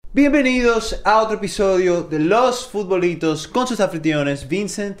Bienvenidos a otro episodio de Los Futbolitos con sus anfitriones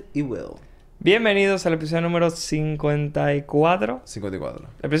Vincent y Will. Bienvenidos al episodio número 54. 54.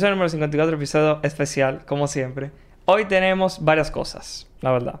 El episodio número 54, episodio especial, como siempre. Hoy tenemos varias cosas,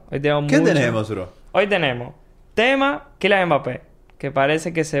 la verdad. Hoy tenemos ¿Qué tenemos, bro? Hoy tenemos tema Kylian Mbappé, que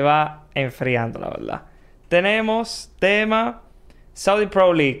parece que se va enfriando, la verdad. Tenemos tema Saudi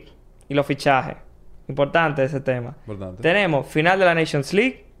Pro League y los fichajes. Importante ese tema. Importante. Tenemos final de la Nations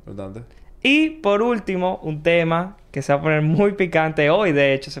League. Importante. Y por último, un tema que se va a poner muy picante hoy,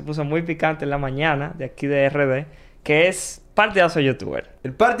 de hecho, se puso muy picante en la mañana de aquí de RD, que es Partidazo YouTuber.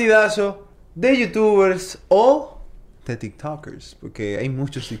 El partidazo de YouTubers o de TikTokers, porque hay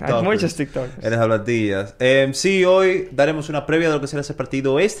muchos TikTokers. Hay muchos TikTokers. En las plantillas. Sí, hoy daremos una previa de lo que será ese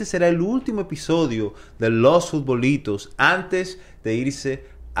partido. Este será el último episodio de Los Futbolitos antes de irse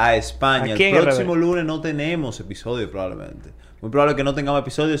a España. Aquí El en próximo RD. lunes no tenemos episodio probablemente. Muy probable que no tengamos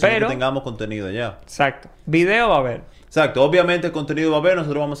episodios, sino que tengamos contenido ya. Exacto. Video va a haber. Exacto. Obviamente el contenido va a haber.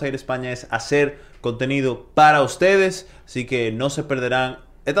 Nosotros vamos a ir a España es hacer contenido para ustedes. Así que no se perderán.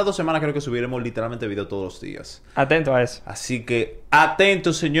 Estas 2 semanas creo que subiremos literalmente video todos los días. Atento a eso. Así que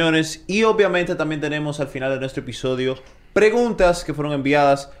atentos, señores. Y obviamente también tenemos al final de nuestro episodio preguntas que fueron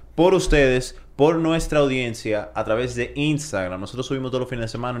enviadas por ustedes, por nuestra audiencia a través de Instagram. Nosotros subimos todos los fines de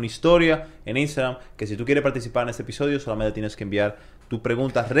semana una historia en Instagram que si tú quieres participar en este episodio solamente tienes que enviar tu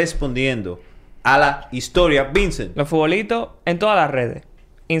pregunta respondiendo a la historia. Vincent. Los futbolitos en todas las redes.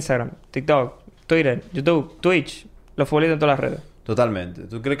 Instagram, TikTok, Twitter, YouTube, Twitch. Los futbolitos en todas las redes. Totalmente.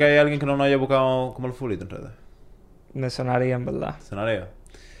 ¿Tú crees que hay alguien que no nos haya buscado como el fulito en redes? Me sonaría en verdad. Sonaría.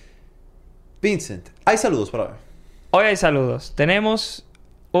 Vincent, hay saludos para hoy. Hoy hay saludos. Tenemos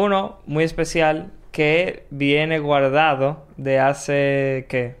uno muy especial que viene guardado de hace,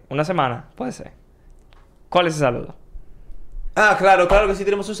 ¿qué? ¿Una semana? Puede ser. ¿Cuál es ese saludo? Ah, claro que sí.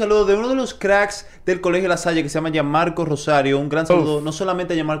 Tenemos un saludo de uno de los cracks del Colegio La Salle que se llama Gianmarco Rosario. Un gran saludo no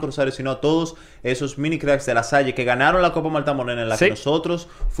solamente a Gianmarco Rosario, sino a todos esos mini cracks de La Salle que ganaron la Copa Malta Morena en la que nosotros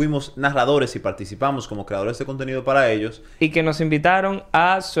fuimos narradores y participamos como creadores de contenido para ellos. Y que nos invitaron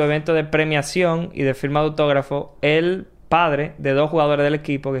a su evento de premiación y de firma de autógrafo el padre de 2 jugadores del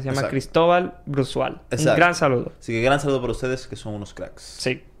equipo que se llama Cristóbal Brusual. Un gran saludo. Así que gran saludo para ustedes que son unos cracks.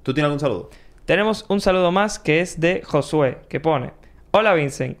 Sí. ¿Tú tienes algún saludo? Tenemos un saludo más que es de Josué, que pone: Hola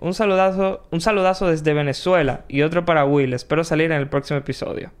Vincent, un saludazo desde Venezuela y otro para Will. Espero salir en el próximo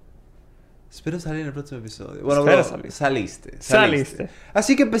episodio. Espero salir en el próximo episodio. Bueno, bro, saliste.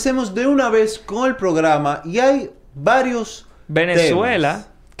 Así que empecemos de una vez con el programa. Y hay varios Venezuela temas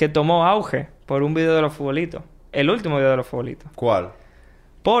que tomó auge por un video de los futbolitos. El último video de los futbolitos. ¿Cuál?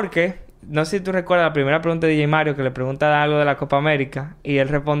 Porque no sé si tú recuerdas la primera pregunta de DJ Mario que le pregunta algo de la Copa América y él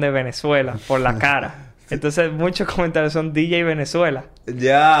responde Venezuela por la cara. Entonces muchos comentarios son DJ Venezuela.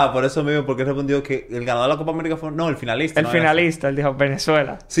 Ya, por eso mismo, porque él respondió que el ganador de la Copa América fue... No, el finalista. El finalista, él dijo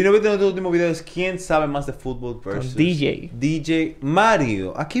Venezuela. Si no viste nuestro último video es ¿quién sabe más de fútbol versus DJ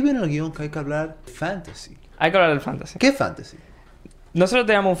Mario? Aquí viene el guión que hay que hablar de fantasy. Hay que hablar del fantasy. ¿Qué fantasy? Nosotros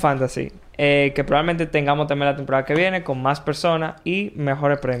tenemos un fantasy que probablemente tengamos también la temporada que viene con más personas y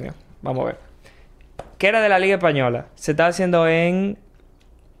mejores premios. Vamos a ver. Que era de la Liga Española. Se está haciendo en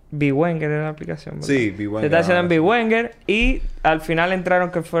Bwenger era la aplicación, ¿verdad? Sí, Bwenger. Se está haciendo en Bwenger y al final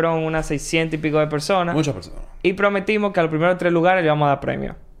entraron que fueron unas 600 y pico de personas. Muchas personas. Y prometimos que a los primeros 3 lugares le vamos a dar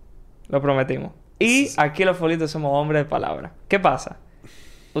premio. Lo prometimos. Y aquí los folitos somos hombres de palabra. ¿Qué pasa?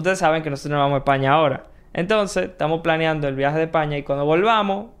 Ustedes saben que nosotros nos vamos a España ahora. Entonces, estamos planeando el viaje de España y cuando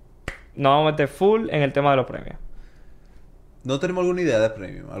volvamos, nos vamos a meter full en el tema de los premios. ¿No tenemos alguna idea de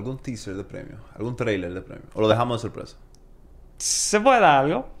premio? ¿Algún teaser de premio? ¿Algún trailer de premio? ¿O lo dejamos de sorpresa? Se puede dar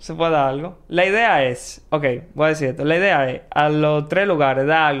algo. La idea es... Ok, voy a decir esto. La idea es, a los 3 lugares,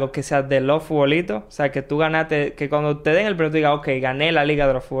 dar algo que sea de los futbolitos. O sea, que tú ganaste... Que cuando te den el premio, tú digas, ok, gané la Liga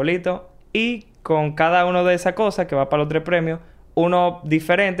de los futbolitos. Y con cada uno de esas cosas, que va para los 3 premios, uno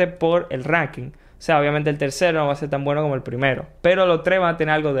diferente por el ranking. O sea, obviamente el tercero no va a ser tan bueno como el primero. Pero los 3 van a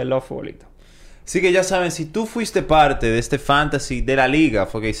tener algo de los futbolitos. Así que ya saben, si tú fuiste parte de este fantasy de la Liga,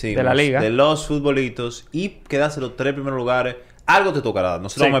 fue que hicimos. De la Liga. De los futbolitos. Y quedaste los 3 primeros lugares. Algo te tocará.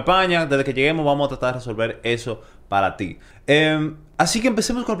 Nosotros vamos a España. Desde que lleguemos vamos a tratar de resolver eso para ti. Así que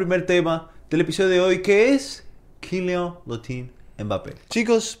empecemos con el primer tema del episodio de hoy, que es Kylian Mbappé.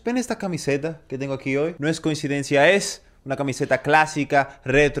 Chicos, ven esta camiseta que tengo aquí hoy. No es coincidencia, es una camiseta clásica,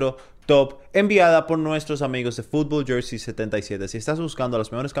 retro, top, enviada por nuestros amigos de Fútbol Jersey 77. Si estás buscando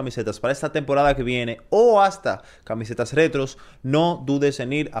las mejores camisetas para esta temporada que viene o hasta camisetas retros, no dudes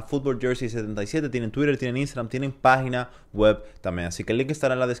en ir a Fútbol Jersey 77. Tienen Twitter, tienen Instagram, tienen página web también. Así que el link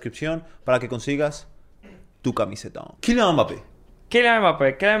estará en la descripción para que consigas tu camiseta. Kylian Mbappé. Kylian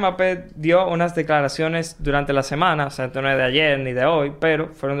Mbappé dio unas declaraciones durante la semana, o sea, esto no es de ayer ni de hoy,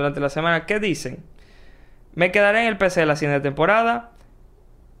 pero fueron durante la semana, que dicen: me quedaré en el PSG la siguiente temporada,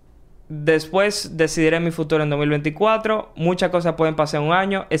 después decidiré mi futuro en 2024, muchas cosas pueden pasar en un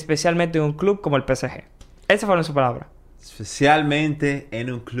año, especialmente en un club como el PSG. Esas fueron sus palabras. Especialmente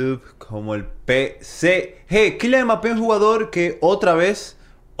en un club como el PSG. Kylian Mbappé es un jugador que otra vez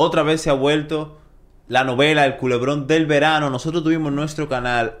se ha vuelto la novela, el culebrón del verano. Nosotros tuvimos en nuestro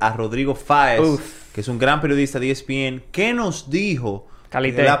canal a Rodrigo Fáez, que es un gran periodista de ESPN, que nos dijo que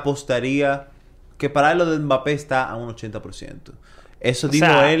él apostaría que para él lo de Mbappé está a un 80%. Eso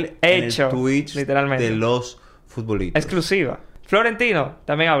dijo él en el Twitch de los futbolistas. Exclusiva. Florentino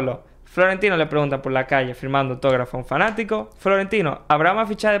también habló. Florentino le pregunta por la calle firmando autógrafo a un fanático. Florentino, ¿habrá más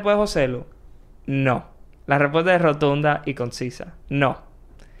fichaje después de Joselu? No. La respuesta es rotunda y concisa. No.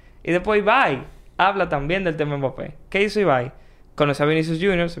 Y después Ibai habla también del tema Mbappé. ¿Qué hizo Ibai? Conoció a Vinicius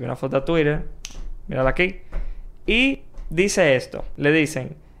Jr., subió una foto a Twitter. Mírala aquí. Y dice esto. Le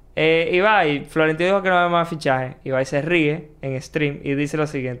dicen: Ibai, Florentino dijo que no había más fichaje. Ibai se ríe en stream y dice lo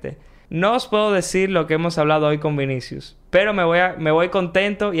siguiente: no os puedo decir lo que hemos hablado hoy con Vinicius, pero me voy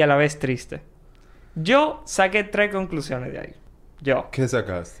contento y a la vez triste. Yo saqué 3 conclusiones de ahí. ¿Qué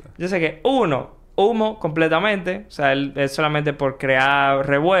sacaste? Yo saqué, 1, humo completamente. O sea, es solamente por crear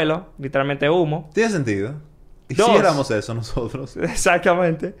revuelo. Literalmente humo. Tiene sentido. Hiciéramos eso nosotros.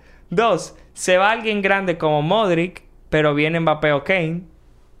 Exactamente. 2, se va alguien grande como Modric, pero viene Mbappé o Kane.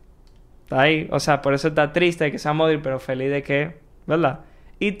 Está ahí. O sea, por eso está triste de que sea Modric, pero feliz de que... ¿verdad?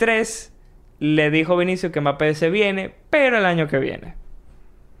 Y 3, le dijo Vinicius que Mbappé se viene, pero el año que viene.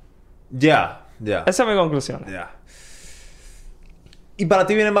 Ya. Esa es mi conclusión. Ya. ¿Y para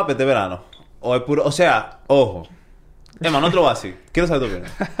ti viene Mbappé este verano? O es puro... O sea, ojo. Emma, no te lo voy a decir. Quiero saber tu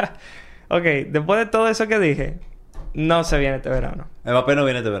opinión. Ok, después de todo eso que dije, no se viene este verano. Mbappé no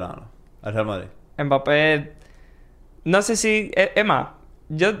viene este verano al Real Madrid. Mbappé... No sé si... Es más,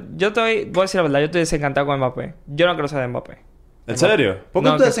 yo estoy... Voy a decir la verdad, yo estoy desencantado con Mbappé. Yo no quiero saber de Mbappé. ¿En serio? ¿Por qué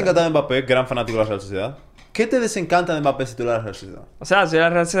tú te desencantas de Mbappé, gran fanático de la Real Sociedad? ¿Qué te desencanta de Mbappé si tú eres de la Real Sociedad? O sea, soy de la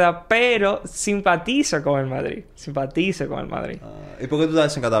Real Sociedad, pero simpatizo con el Madrid. ¿Y por qué tú estás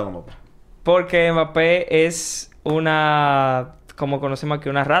desencantado con Mbappé? Porque Mbappé es una... como conocemos aquí,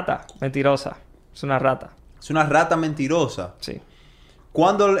 una rata mentirosa. Es una rata. ¿Es una rata mentirosa? Sí.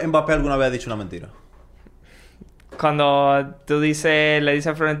 ¿Cuándo Mbappé alguna vez ha dicho una mentira? Cuando tú le dices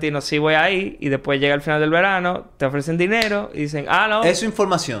a Florentino, sí voy ahí, y después llega el final del verano, te ofrecen dinero y dicen, no. Es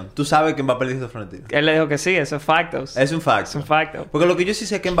información. Tú sabes que Mbappé le dijo a Florentino. Él le dijo que sí, eso es factos. Es un facto. Porque lo que yo sí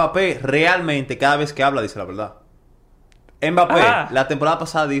sé es que Mbappé realmente, cada vez que habla, dice la verdad. Mbappé, la temporada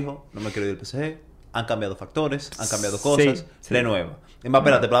pasada dijo, no me quiero ir del PSG, han cambiado factores, han cambiado cosas, renueva.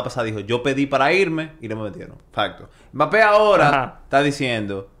 Mbappé la temporada pasada dijo, yo pedí para irme y no me metieron. Facto. Mbappé ahora está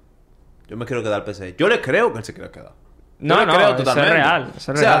diciendo, yo me quiero quedar al PSG. Yo le creo que él se quiera quedar. No, creo totalmente.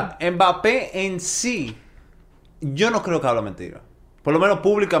 Eso es real. O sea, Mbappé en sí, yo no creo que habla mentira. Por lo menos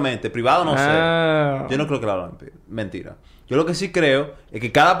públicamente, privado no sé. Yo no creo que habla mentira. Yo lo que sí creo es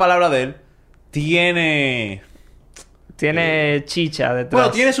que cada palabra de él tiene chicha detrás.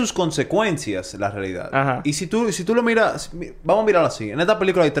 Bueno, tiene sus consecuencias, la realidad. Ajá. Y si tú lo miras, vamos a mirarlo así. En esta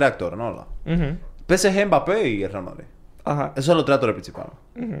película hay 3 actores, ¿no? PSG, Mbappé y el Real Madrid. Ajá. Esos son los 3 actores principales.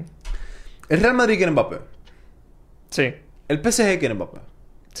 El Real Madrid quiere Mbappé. Sí. El PSG quiere Mbappé.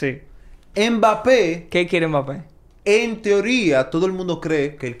 Sí. Mbappé... ¿Qué quiere Mbappé? En teoría, todo el mundo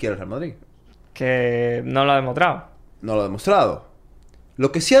cree que él quiere el Real Madrid. Que no lo ha demostrado. No lo ha demostrado.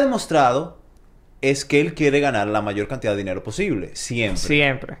 Lo que sí ha demostrado es que él quiere ganar la mayor cantidad de dinero posible.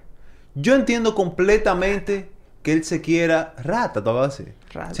 Siempre. Yo entiendo completamente que él se quiera rata, tú vas a decir.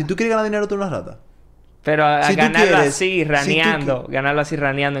 Rata. Si tú quieres ganar dinero, tú no eres rata. Pero ganarlo así, raneando. Ganarlo así,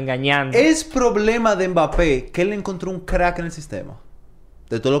 raneando, engañando. Es problema de Mbappé que él encontró un crack en el sistema.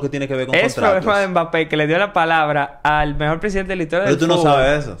 De todo lo que tiene que ver con contratos. Es problema de Mbappé que le dio la palabra al mejor presidente de la historia del fútbol. Pero tú no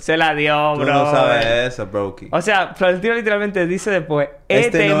sabes eso. Se la dio, bro. Tú no sabes eso, broki. O sea, Florentino literalmente dice después...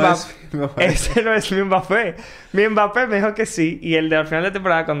 Este no es mi Mbappé. Mi Mbappé me dijo que sí. Y el de al final de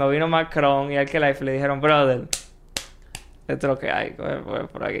temporada, cuando vino Macron y Alkelife, le dijeron, brother, esto es lo que hay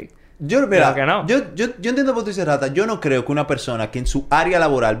por aquí. Yo entiendo por qué tú dices rata. Yo no creo que una persona que en su área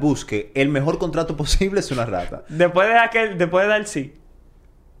laboral busque el mejor contrato posible sea una rata. Después de dar sí.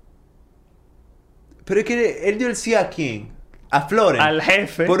 Pero es que él dio el sí a quién? A Floren. Al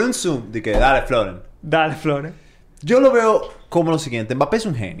jefe. Por un Zoom. De que dale Floren. Yo lo veo como lo siguiente. Mbappé es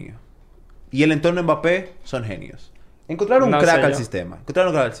un genio. Y el entorno de Mbappé son genios. Encontraron un crack al sistema.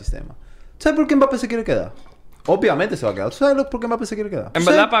 ¿Sabes por qué Mbappé se quiere quedar? Obviamente se va a quedar. ¿Tú sabes por qué Mbappé se quiere quedar? En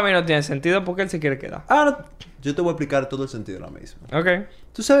verdad, para mí no tiene sentido porque él se quiere quedar. No. Yo te voy a explicar todo el sentido ahora mismo. Ok.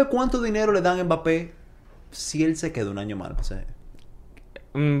 ¿Tú sabes cuánto dinero le dan a Mbappé si él se queda un año más al PSG?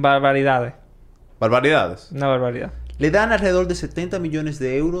 Barbaridades. ¿Barbaridades? Una barbaridad. Le dan alrededor de 70 millones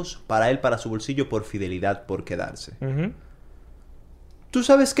de euros para su bolsillo por fidelidad, por quedarse. Ujú. ¿Tú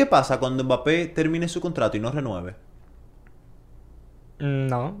sabes qué pasa cuando Mbappé termine su contrato y no renueve?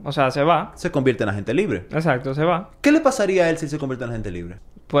 No, o sea, se va. Se convierte en agente libre. Exacto, se va. ¿Qué le pasaría a él si se convierte en agente libre?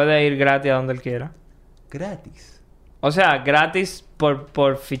 Puede ir gratis a donde él quiera. Gratis. O sea, gratis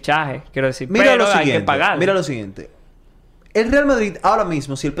por fichaje, quiero decir. Mira pero lo hay siguiente. que pagarle. Mira lo siguiente. El Real Madrid ahora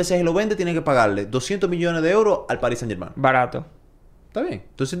mismo, si el PSG lo vende, tiene que pagarle 200 millones de euros al Paris Saint-Germain. Barato. Está bien.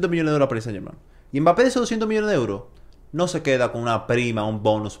 200 millones de euros al Paris Saint-Germain. Y Mbappé de esos 200 millones de euros no se queda con una prima, un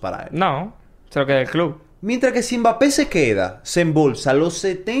bonus para él. No, se lo queda el club. Mientras que si Mbappé se queda, se embolsa los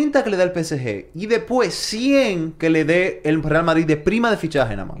 70 que le da el PSG y después 100 que le dé el Real Madrid de prima de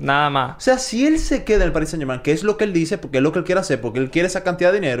fichaje nada más. Nada O más. sea, si él se queda en el Paris Saint-Germain, que es lo que él dice, porque es lo que él quiere hacer, porque él quiere esa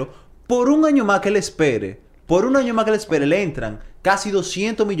cantidad de dinero, por un año más que él espere, le entran casi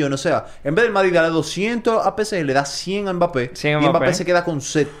 200 millones. O sea, en vez del Madrid darle 200 a PSG, le da 100 a Mbappé. 100 a y Mbappé Mbappé se queda con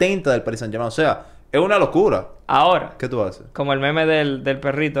 70 del Paris Saint-Germain. O sea, es una locura. Ahora, ¿Qué tú haces? como el meme del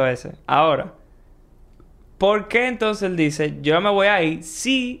perrito ese. Ahora, ¿por qué entonces él dice, yo me voy a ir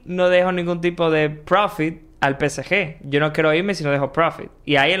si no dejo ningún tipo de profit al PSG? Yo no quiero irme si no dejo profit.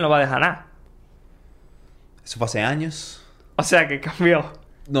 Y ahí él no va a dejar nada. Eso fue hace años. O sea, que cambió.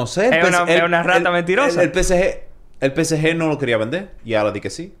 No sé. Es una rata mentirosa. El PSG no lo quería vender. Y ahora di que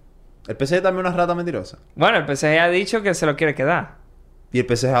sí. El PSG también es una rata mentirosa. Bueno, el PSG ha dicho que se lo quiere quedar. Y el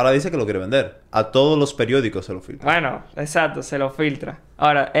PSG ahora dice que lo quiere vender. A todos los periódicos se lo filtra. Bueno, exacto, se lo filtra.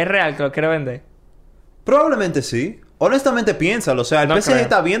 Ahora, ¿es real que lo quiere vender? Probablemente sí. Honestamente piénsalo. O sea, el No PSG creo.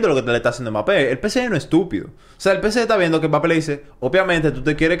 está viendo lo que le está haciendo Mbappé. El PSG no es estúpido. O sea, el PSG está viendo que Mbappé le dice, obviamente tú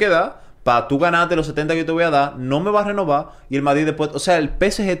te quieres quedar, para tú ganarte los 70 que yo te voy a dar, no me vas a renovar. Y el Madrid después... O sea, el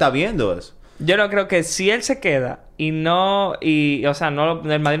PSG está viendo eso. Yo no creo que si él se queda y no... o sea,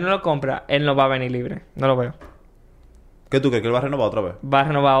 el Madrid no lo compra, él no va a venir libre. No lo veo. ¿Qué tú crees? ¿Que él va a renovar otra vez? Va a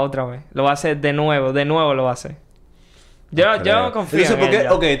renovar otra vez. Lo va a hacer de nuevo lo va a hacer. Yo no confío Entonces, en ¿por qué? él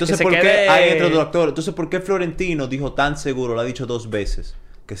ya. Ok, entonces, Que se ¿por qué quede- hay entre otros actores? Entonces, ¿por qué Florentino dijo tan seguro, lo ha dicho 2 veces,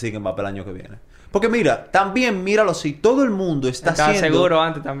 que sigue Mbappé el año que viene? Porque mira, también míralo así, todo el mundo está Estaba haciendo... seguro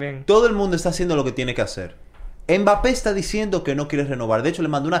antes también. Todo el mundo está haciendo lo que tiene que hacer. Mbappé está diciendo que no quiere renovar. De hecho, le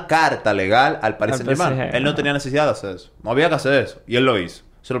mandó una carta legal al Paris Al Saint-Germain. PSG, Él no ajá. tenía necesidad de hacer eso. No había que hacer eso. Y él lo hizo. Eso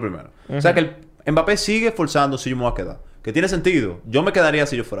es lo primero. O sea que Mbappé sigue forzando si yo me voy a quedar. Que tiene sentido. Yo me quedaría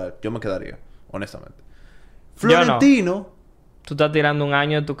si yo fuera él. Yo me quedaría. Honestamente. Florentino... Tú estás tirando un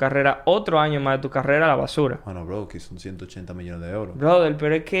año de tu carrera, otro año más de tu carrera a la basura. Bueno, bro, que son 180 millones de euros. Brother,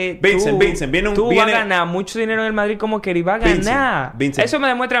 pero es que Vincent, tú vas a ganar mucho dinero en el Madrid como que vas a ganar. Vincent. Eso me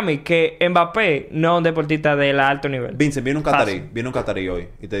demuestra a mí que Mbappé no es un deportista de alto nivel. Vincent, viene Fácil. un catarí hoy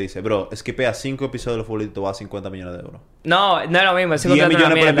y te dice, bro, esquipea 5 episodios de los futbolistas y te vas a 50 millones de euros. No, no es lo mismo. Ese 10 contrato es una millones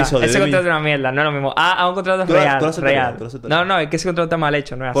por mierda. episodio, Ese 10 contrato es una mierda. No es lo mismo. A un contrato Tú real. lo aceptarías, tú lo aceptarías. No, es que ese contrato está mal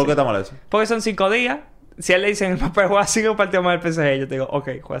hecho. No es así. ¿Por qué está mal eso? Porque son 5 días. Si a él le dicen, Mbappé juega 5 partidos más del PSG, yo te digo, ok,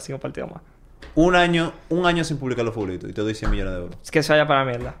 juega 5 partidos más. Un año sin publicar los futbolistas y te doy 100 millones de euros. Es que se vaya para la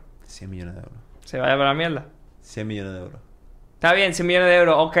mierda. 100 millones de euros. Se vaya para la mierda. 100 millones de euros. Está bien, 100 millones de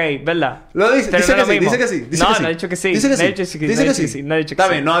euros, ok, ¿verdad? Lo dice, Pero dice no que es lo sí, mismo. dice que sí, dice No, que sí. no ha dicho que sí. Dice que No ha sí. dicho que sí, Dice no ha que dicho que sí. sí, no ha dicho que Está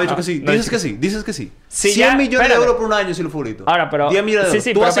sí. bien, no ha dicho No, que sí. no ha Dices dicho que sí, dices que sí. Sí, 100 ya, millones de espérate. euros por un año sin los futbolistas. Ahora, pero- 10 millones de sí, euros.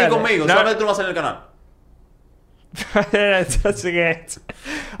 sí, Tú pero vas a ir espérate. conmigo, No. solamente tú no vas a salir en el canal. Entonces, ¿qué es?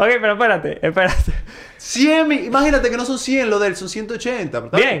 Ok, pero espérate. 100 imagínate que no son 100 lo de él, son 180.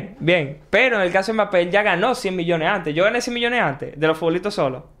 pero está Bien. Pero en el caso de Mbappé, él ya ganó 100 millones antes. Yo gané 100 millones antes de los futbolistas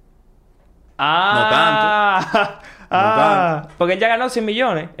solos. Ah, tanto. Porque él ya ganó 100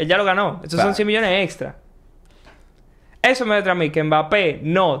 millones. Él ya lo ganó. Estos son Claro. 100 millones extra. Eso me demuestra a mí que Mbappé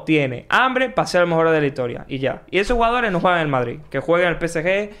no tiene hambre para ser el mejor de la historia. Y ya. Y esos jugadores no juegan en el Madrid. Que jueguen en el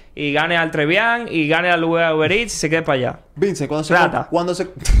PSG y gane al Trevian y gane al Uber Eats y se quede para allá. Vincent, Rata.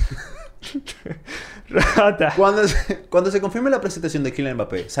 Rata. cuando se confirme la presentación de Kylian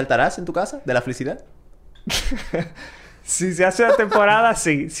Mbappé, ¿saltarás en tu casa de la felicidad? Si se hace la temporada,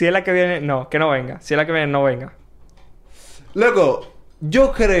 sí. Si es la que viene, no. Que no venga. Si es la que viene, no venga. Loco,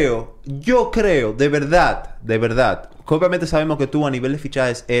 yo creo, de verdad, que obviamente sabemos que tú a nivel de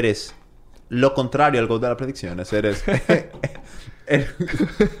fichajes eres lo contrario al gol de las predicciones. Eres...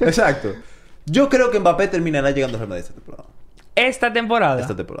 Exacto. Yo creo que Mbappé terminará llegando al Real Madrid esta temporada. Esta temporada.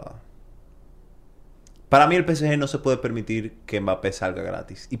 Esta temporada. Para mí el PSG no se puede permitir que Mbappé salga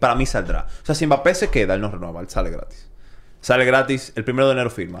gratis. Y para mí saldrá. O sea, si Mbappé se queda, él no renueva, él sale gratis. Sale gratis, el 1 de enero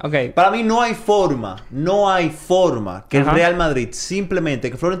firma. Ok. Para mí no hay forma que el Real Madrid simplemente,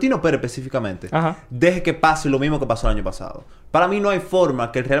 que Florentino Pérez específicamente, deje que pase lo mismo que pasó el año pasado. Para mí no hay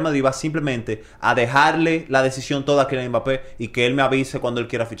forma que el Real Madrid va simplemente a dejarle la decisión toda a Kylian Mbappé y que él me avise cuando él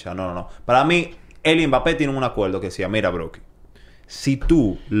quiera fichar. No. Para mí, él y Mbappé tienen un acuerdo que decía, mira, Brocky, si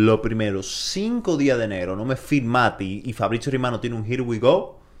tú los primeros 5 días de enero no me firmas a ti y Fabrizio Romano tiene un here we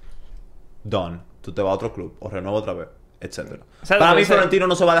go, done. Tú te vas a otro club o renueva otra vez, etcétera. O sea, para mí Florentino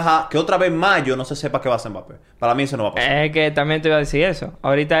no se va a dejar que otra vez en mayo no se sepa qué va a hacer Mbappé. Para mí eso no va a pasar. Es que también te iba a decir eso.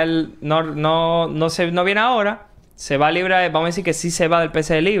 Ahorita él no viene ahora. Se va libre. Vamos a decir que sí se va del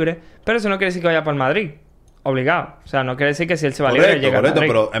PSG libre. Pero eso no quiere decir que vaya para el Madrid. Obligado. O sea, no quiere decir que si él se va libre llega al Madrid.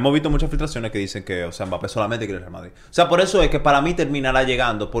 Pero hemos visto muchas filtraciones que dicen que, o sea, Mbappé solamente quiere ir al Madrid. O sea, por eso es que para mí terminará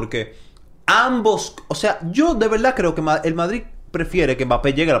llegando. Porque ambos... O sea, yo de verdad creo que el Madrid prefiere que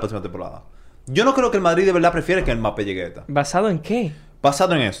Mbappé llegue a la próxima temporada. Yo no creo que el Madrid de verdad prefiere que el Mbappé llegue a esta. ¿Basado en qué?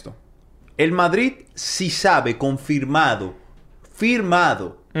 Basado en esto. El Madrid sí sabe, firmado,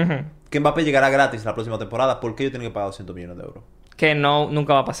 que Mbappé llegará gratis la próxima temporada. ¿Por qué ellos tienen que pagar 200 millones de euros? Que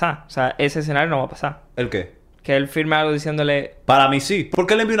nunca va a pasar. O sea, ese escenario no va a pasar. ¿El qué? Que él firme algo diciéndole... Para mí sí. ¿Por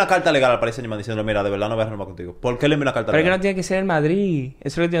qué le envió una carta legal al Paris Saint-Germain diciéndole, mira, de verdad no voy a renovar contigo? ¿Por qué le envió una carta legal? Pero que no tiene que ser el Madrid.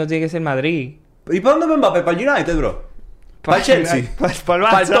 Eso es lo que no tiene que ser el Madrid. ¿Y para dónde va Mbappé? ¿Para el United, bro? ¿Para el Chelsea? ¿Para el Barça?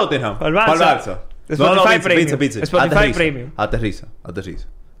 ¿Para el Tottenham? ¿Para el Barça? Spotify Premium. Spotify Premium. Aterriza.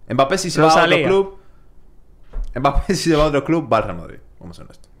 Mbappé si se va a otro club... Mbappé si se va a otro club, va al Real Madrid. Vamos a ser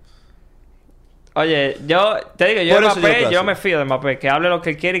honestos. Oye, yo te digo, yo me fío de Mbappé. Que hable lo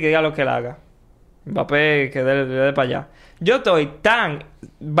que él quiere y que diga lo que él haga. Mbappé, que dé para allá. Yo estoy tan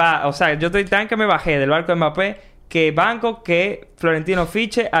que me bajé del barco de Mbappé que banco que Florentino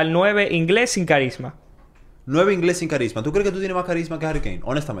fiche al 9 inglés sin carisma. 9 inglés sin carisma. ¿Tú crees que tú tienes más carisma que Harry Kane?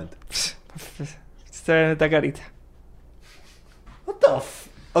 Honestamente. Esta carita. What the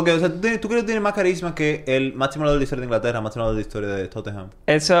Ok, o sea, ¿tú crees que tienes más carisma que el máximo goleador de la historia de Inglaterra, máximo goleador de la historia de Tottenham?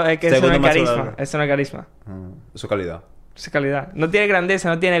 Eso es que eso no es carisma. Eso no es carisma. Eso es calidad. Eso es calidad. No tiene grandeza,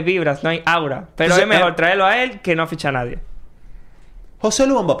 no tiene vibras, no hay aura. Pero entonces, es mejor traerlo a él que no ficha a nadie. José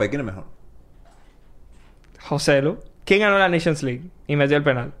Lu o Mbappé, ¿quién es mejor? José Lu. ¿Quién ganó la Nations League? Y metió el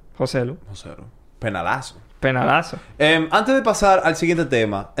penal. José Lu. Penalazo. Antes de pasar al siguiente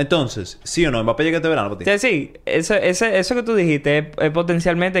tema, entonces, ¿sí o no? ¿Mbappé llega este verano para ti? Sí, eso que tú dijiste es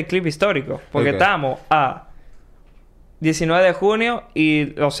potencialmente el clip histórico. Porque estamos a 19 de junio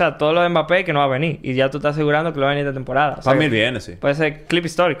y, o sea, todo lo de Mbappé que no va a venir. Y ya tú estás asegurando que lo va a venir esta temporada. Para mí viene, sí. Puede ser clip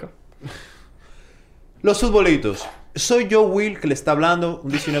histórico. Los futbolitos. Soy yo, Will, que le está hablando un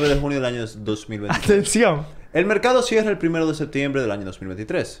 19 de junio del año 2023. ¡Atención! El mercado cierra el 1 de septiembre del año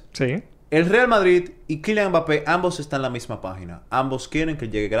 2023. Sí. El Real Madrid y Kylian Mbappé ambos están en la misma página. Ambos quieren que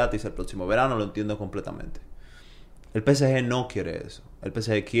llegue gratis el próximo verano, lo entiendo completamente. El PSG no quiere eso. El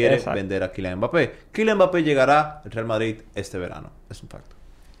PSG quiere vender a Kylian Mbappé. Kylian Mbappé llegará al Real Madrid este verano. Es un facto.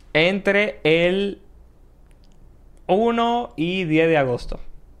 Entre el 1 y 10 de agosto.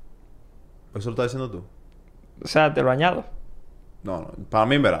 ¿Eso lo estás diciendo tú? O sea, te lo añado. No, para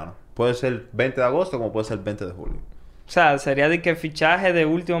mí en verano. Puede ser el 20 de agosto como puede ser el 20 de julio. O sea, sería de que fichaje de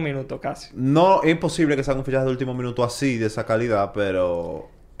último minuto casi. No, es imposible que salga un fichaje de último minuto así, de esa calidad, pero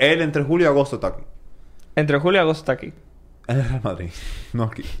él entre julio y agosto está aquí. Entre julio y agosto está aquí. En el Real Madrid, no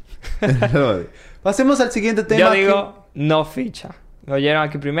aquí. En el Real Madrid. Pasemos al siguiente tema. Yo digo, no ficha. Lo oyeron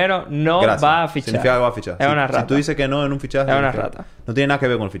aquí primero, no va a fichar. Significa que va a fichar. Es una rata. Si tú dices que no en un fichaje... Es una rata. No tiene nada que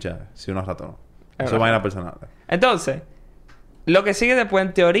ver con el fichaje. Si es una rata o no. Eso es vaina personal. Entonces... Lo que sigue después,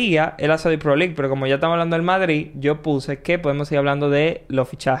 en teoría, es la Saudi Pro League. Pero como ya estamos hablando del Madrid, yo puse que podemos seguir hablando de los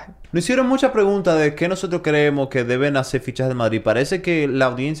fichajes. Nos hicieron muchas preguntas de qué nosotros creemos que deben hacer fichajes de Madrid. Parece que la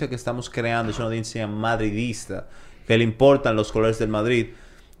audiencia que estamos creando es una audiencia madridista, que le importan los colores del Madrid.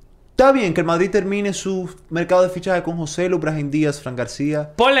 Está bien que el Madrid termine su mercado de fichajes con José Lu, Brahim Díaz, Fran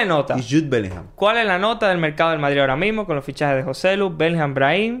García... Ponle nota. Y Jude Bellingham. ¿Cuál es la nota del mercado del Madrid ahora mismo con los fichajes de José Lu, Bellingham,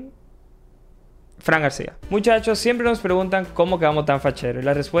 Brahim... Fran García? Muchachos, siempre nos preguntan cómo quedamos tan facheros. Y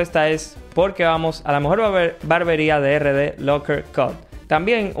la respuesta es porque vamos a la mejor barbería de RD, Locker Cut.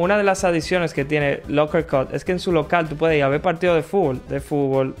 También, una de las adiciones que tiene Locker Cut es que en su local tú puedes ir a ver partidos de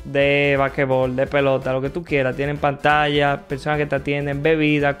fútbol, de basquetbol, de pelota, lo que tú quieras. Tienen pantalla, personas que te atienden,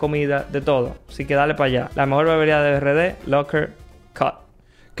 bebida, comida, de todo. Así que dale para allá. La mejor barbería de RD, Locker Cut.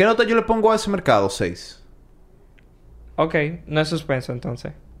 ¿Qué nota yo le pongo a ese mercado? 6. Ok, no es suspenso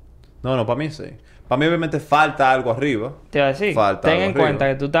entonces. No, para mí 6. Para mí obviamente falta algo arriba. Te iba a decir, ten en cuenta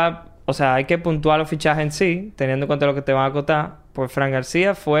que tú estás... O sea, hay que puntuar los fichajes en sí, teniendo en cuenta lo que te van a costar. Pues Fran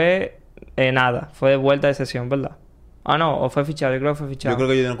García fue... nada. Fue de vuelta de sesión, ¿verdad? Ah, no. O fue fichado. Yo creo que fue fichado. Yo creo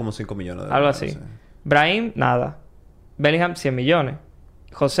que ellos dieron como 5 millones. Algo así. Brahim, nada. Bellingham 100 millones.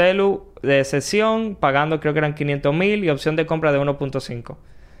 Joselu de cesión, pagando creo que eran 500,000 y opción de compra de 1.5.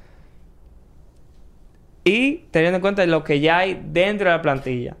 Y teniendo en cuenta lo que ya hay dentro de la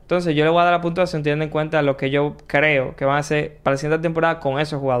plantilla. Entonces yo le voy a dar la puntuación teniendo en cuenta lo que yo creo que van a hacer para la siguiente temporada con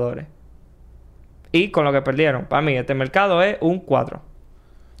esos jugadores. Y con lo que perdieron. Para mí este mercado es un 4.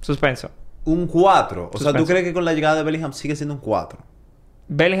 Suspenso. Un 4. O sea, ¿tú Suspenso. crees que con la llegada de Bellingham sigue siendo un 4?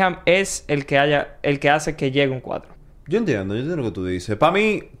 Bellingham es el que hace que llegue un 4. Yo entiendo lo que tú dices. Para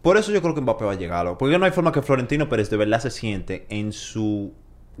mí, por eso yo creo que Mbappé va a llegar. Porque no hay forma que Florentino Pérez de verdad se siente en su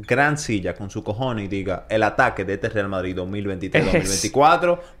gran silla con su cojones y diga: el ataque de este Real Madrid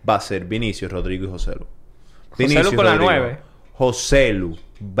 2023-2024 va a ser Vinicius, Rodrigo y Joselu. Joselu con la 9. Joselu,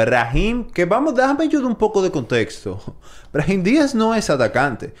 Brahim, que vamos, déjame yo de un poco de contexto. Brahim Díaz no es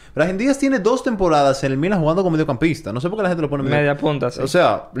atacante. Brahim Díaz tiene 2 temporadas en el Milan jugando como mediocampista. No sé por qué la gente lo pone media punta, sí. O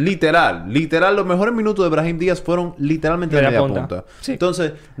sea, literal, los mejores minutos de Brahim Díaz fueron literalmente de media punta. Sí.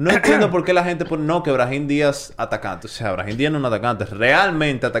 Entonces, no entiendo por qué la gente pone no, que Brahim Díaz atacante. O sea, Brahim Díaz no es un atacante.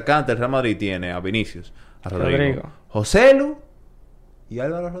 Realmente atacante el Real Madrid tiene a Vinicius, a Rodrigo. Joselu y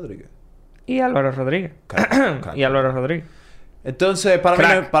Álvaro Rodríguez. Y Álvaro Rodríguez. Y Álvaro Rodríguez. Entonces,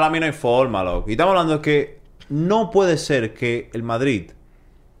 para mí no hay forma, loco. Y estamos hablando de que no puede ser que el Madrid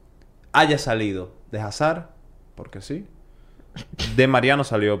haya salido de Hazard, porque sí. De Mariano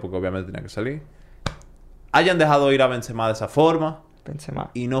salió porque obviamente tenía que salir. Hayan dejado ir a Benzema de esa forma.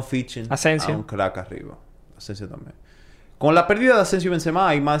 Benzema. Y no fichen Asensio. a un crack arriba. Asensio también. Con la pérdida de Asensio y Benzema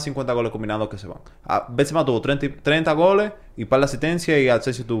hay más de 50 goles combinados que se van. Benzema tuvo 30 goles y para la asistencia, y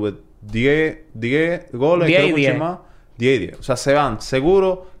Asensio tuvo 10 goles. 10 creo y que 10. más. 10 y 10. O sea, se van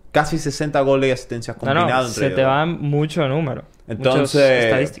seguro casi 60 goles y asistencias combinados entre se ellos. te van muchos números.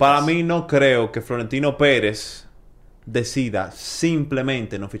 Entonces, para mí no creo que Florentino Pérez decida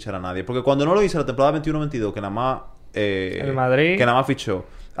simplemente no fichar a nadie. Porque cuando no lo hizo la temporada 21-22, que nada más... el Madrid... Que nada más fichó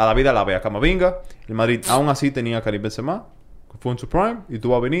a David Alaba y a Camavinga. El Madrid aún así tenía a Karim Benzema, que fue en su prime, y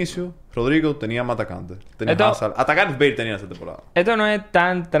tuvo a Vinicius. Rodrigo tenía más atacantes. Tenía Hazard. Atacantes Bale tenía esa temporada. Esto no es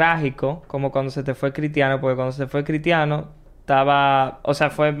tan trágico como cuando se te fue Cristiano, porque cuando se fue Cristiano estaba... O sea,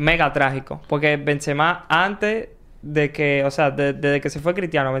 fue mega trágico. Porque Benzema antes de que... O sea, desde que se fue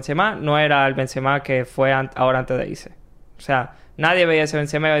Cristiano, Benzema no era el Benzema que fue ahora antes de irse. O sea, nadie veía ese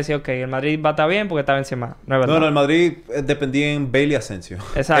Benzema y iba a decir, ok, el Madrid va a estar bien porque está Benzema. No es verdad. No, el Madrid dependía en Bale y Asensio.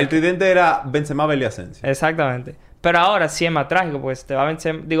 Exacto. El tridente era Benzema, Bale y Asensio. Exactamente. Pero ahora sí es más trágico porque se te va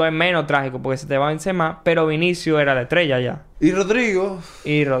Benzema... Digo, es menos trágico porque se te va Benzema, pero Vinicius era la estrella ya. Y Rodrigo...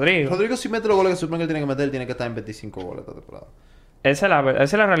 Rodrigo si mete los goles que supone que él tiene que meter, él tiene que estar en 25 goles esta temporada. Esa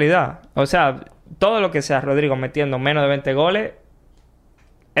es la realidad. O sea, todo lo que sea Rodrigo metiendo menos de 20 goles...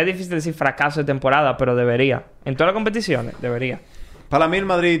 Es difícil decir fracaso de temporada, pero debería. En todas las competiciones, debería. Para mí el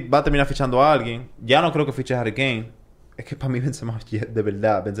Madrid va a terminar fichando a alguien. Ya no creo que fiche a Harry Kane. Es que para mí Benzema de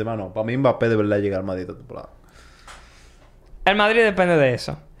verdad... Benzema no. Para mí Mbappé de verdad llega al Madrid esta temporada. El Madrid depende de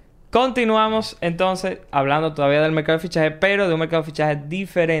eso. Continuamos entonces hablando todavía del mercado de fichaje, pero de un mercado de fichaje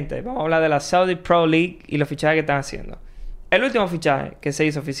diferente. Vamos a hablar de la Saudi Pro League y los fichajes que están haciendo. El último fichaje que se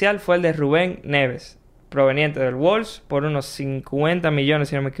hizo oficial fue el de Rubén Neves, proveniente del Wolves, por unos 50 millones,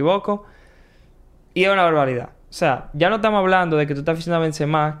 si no me equivoco. Y es una barbaridad. O sea, ya no estamos hablando de que tú estás fichando a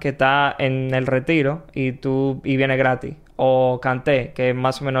Benzema, que está en el retiro, y viene gratis. O Kanté, que es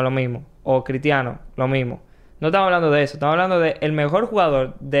más o menos lo mismo. O Cristiano, lo mismo. No estamos hablando de eso. Estamos hablando de el mejor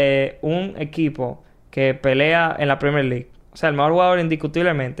jugador de un equipo que pelea en la Premier League. O sea, el mejor jugador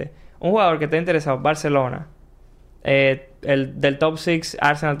indiscutiblemente. Un jugador que está interesado, Barcelona. El del top 6,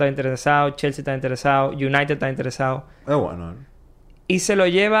 Arsenal está interesado, Chelsea está interesado, United está interesado. Es bueno. Y se lo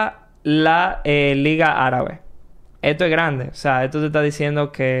lleva la Liga Árabe. Esto es grande. O sea, esto te está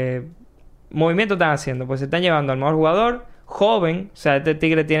diciendo que movimientos están haciendo. Pues se están llevando al mejor jugador, joven. O sea, este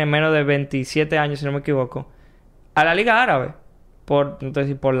tigre tiene menos de 27 años, si no me equivoco. A la Liga Árabe. No te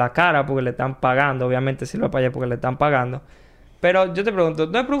decir por la cara, porque le están pagando. Obviamente si lo va para allá porque le están pagando. Pero yo te pregunto,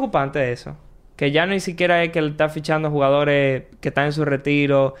 ¿no es preocupante eso? Que ya ni siquiera es que le está fichando jugadores que están en su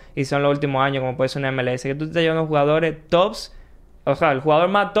retiro y son los últimos años, como puede ser una MLS. Que tú te estás llevando jugadores tops. O sea, el jugador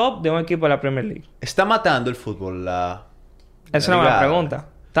más top de un equipo de la Premier League. ¿Está matando el fútbol la Es una buena pregunta.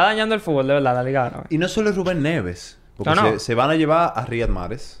 ¿Está dañando el fútbol de verdad la Liga Árabe? Y no solo es Rubén Neves. Porque no. Se van a llevar a Riyad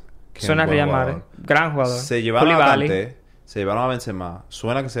Mahrez. Suena a Riyad Mahrez. Gran jugador. Se llevaron a Kanté. Se llevaron a Benzema.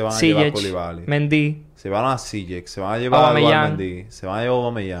 Suena que se van a llevar a Koulibaly. Mendy. Se van a Ziyech. Se van a llevar a Mendy. Se van a llevar a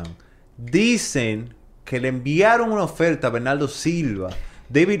Aubameyang. Dicen que le enviaron una oferta a Bernardo Silva.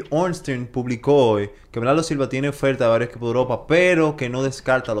 David Ornstein publicó hoy que Bernardo Silva tiene oferta de varios equipos de Europa, pero que no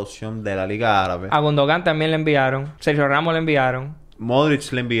descarta la opción de la Liga Árabe. A Gundogan también le enviaron. Sergio Ramos le enviaron.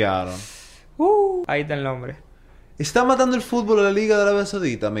 Modric le enviaron. Ahí está el nombre. ¿Está matando el fútbol a la Liga de Arabia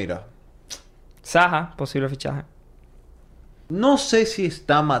Saudita? Mira. Saha, posible fichaje. No sé si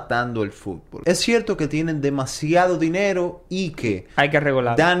está matando el fútbol. Es cierto que tienen demasiado dinero y que Hay que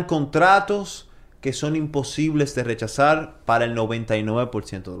regular. dan contratos que son imposibles de rechazar para el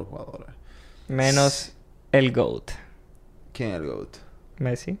 99% de los jugadores. Menos el GOAT. ¿Quién es el GOAT?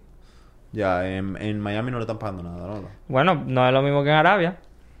 Messi. Ya, en Miami no le están pagando nada, ¿no? Bueno, no es lo mismo que en Arabia.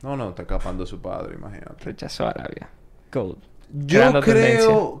 No, está escapando su padre, imagínate. Rechazó a Arabia. GOAT. Yo Creando creo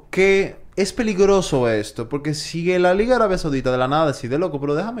tendencia. que es peligroso esto, porque si la Liga Árabe Saudita de la nada decide, loco,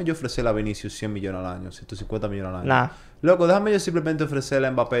 pero déjame yo ofrecerle a Vinicius 100 millones al año, 150 millones al año. Nah. Loco, déjame yo simplemente ofrecerle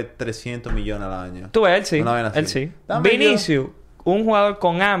a Mbappé 300 millones al año. Tú ves, él sí. Una vaina así. Él sí. Dame Vinicius, un jugador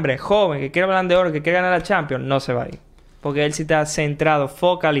con hambre, joven, que quiere Balón de Oro, que quiere ganar la Champions, no se va a ir. Porque él sí está centrado,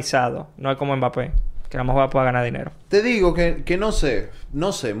 focalizado. No es como Mbappé, que a lo mejor va a poder ganar dinero. Te digo que no sé.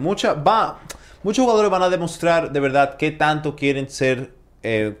 Muchos jugadores van a demostrar de verdad qué tanto quieren ser,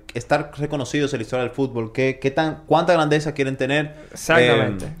 estar reconocidos en la historia del fútbol, cuánta grandeza quieren tener.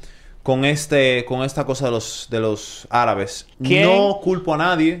 Exactamente. Con esta cosa de los árabes. ¿Quién? No culpo a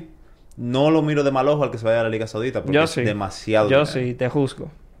nadie. No lo miro de mal ojo al que se vaya a la Liga Saudita porque Yo es sí. demasiado Yo dinero. sí, te juzgo.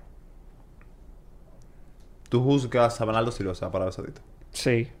 ¿Tú juzgas a Bernardo Silva para Arabia Saudita?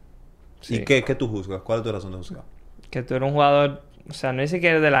 Sí. Sí. ¿Y qué tú juzgas? ¿Cuál es tu razón de juzgar? Que tú eres un jugador, o sea, no es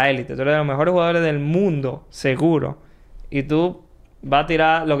siquiera de la élite, tú eres de los mejores jugadores del mundo, seguro. Y tú vas a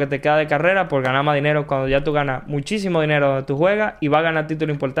tirar lo que te queda de carrera por ganar más dinero cuando ya tú ganas muchísimo dinero donde tú juegas y vas a ganar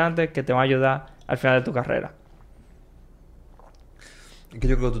títulos importantes que te van a ayudar al final de tu carrera. Es que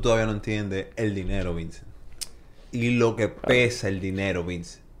yo creo que tú todavía no entiendes el dinero, Vincent. Y lo que pesa el dinero,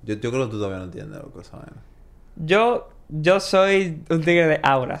 Vincent. Yo creo que tú todavía no entiendes lo que es esa vaina. Yo soy un tigre de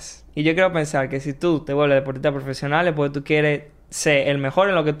auras. Y yo quiero pensar que si tú te vuelves deportista profesional es porque tú quieres ser el mejor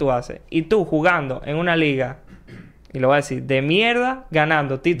en lo que tú haces. Y tú jugando en una liga, y lo voy a decir, de mierda,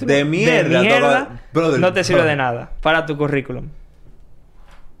 ganando títulos De mierda, brother, no te sirve de nada para tu currículum.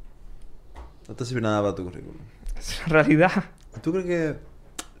 No te sirve nada para tu currículum. Es una realidad. ¿Tú crees que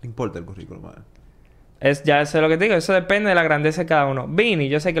le importa el currículum? Ya eso es lo que te digo. Eso depende de la grandeza de cada uno. Vini,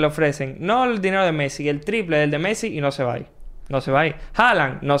 yo sé que le ofrecen no el dinero de Messi, el triple del de Messi y no se va a ir. No se va a ir.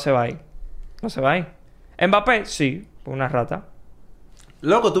 Haaland no se va a ir. No se va a ir. Mbappé, sí. Una rata.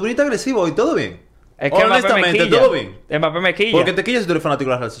 Loco, tú viniste agresivo y todo bien. Es que honestamente, Mbappé me quilla. todo bien. Mbappé me quilla. Porque te quillas si tú eres fanático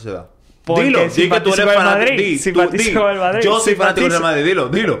de la Real Sociedad. Porque Dilo, di que tú eres del fanático. Madrid. Simpatizo del Madrid. Yo soy fanático del Real Madrid.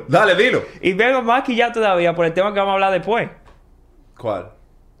 Dilo. Dale, dilo. Y vengo más quillado todavía por el tema que vamos a hablar después. ¿Cuál?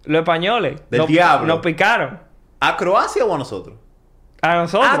 Los españoles. Del diablo. Nos picaron. ¿A Croacia o a nosotros? A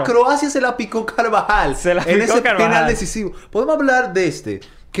nosotros. A Croacia se la picó Carvajal. Se la en picó ese Carvajal. penal decisivo. Podemos hablar de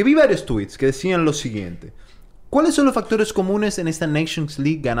que vi varios tweets que decían lo siguiente. ¿Cuáles son los factores comunes en esta Nations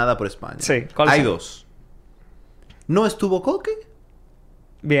League ganada por España? Sí. Hay dos. No estuvo Coque.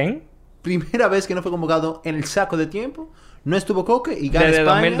 Bien. Primera vez que no fue convocado en el saco de tiempo. No estuvo Coque y gana Desde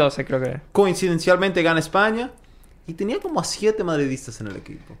España. 2012 creo que. Coincidencialmente gana España. Y tenía como a 7 madridistas en el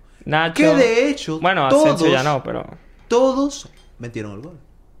equipo. Nacho. Que de hecho, bueno, todos, Asensio ya no, pero... todos metieron el gol.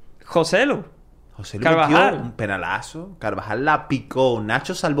 Joselu. José Lu Carvajal. metió un penalazo. Carvajal la picó.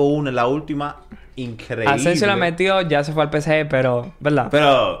 Nacho salvó una en la última. Increíble. Asensio la metió, ya se fue al PSG, pero... ¿Verdad?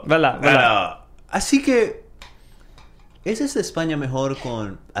 Pero... ¿Verdad? Así que... ¿Es esta España mejor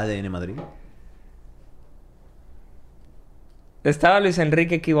con ADN Madrid? Estaba Luis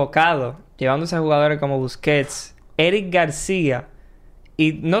Enrique equivocado, llevándose a jugadores como Busquets, Eric García,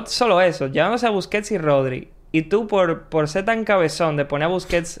 y no solo eso, llevándose a Busquets y Rodri. Y tú, por ser tan cabezón de poner a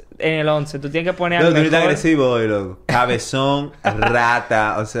Busquets en el 11, tú tienes que poner No, tú eres agresivo hoy, loco. Cabezón,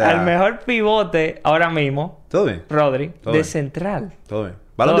 rata, o sea... al mejor pivote ahora mismo, ¿Todo bien? Rodri, Todo de bien. central. Todo bien.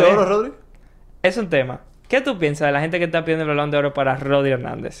 ¿Balón Todo de bien. oro, Rodri? Es un tema. ¿Qué tú piensas de la gente que está pidiendo el Balón de Oro para Rodri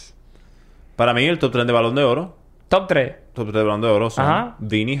Hernández? Para mí, el top 3 de Balón de Oro... Top 3. Top 3 de Balón de Oro son Ajá.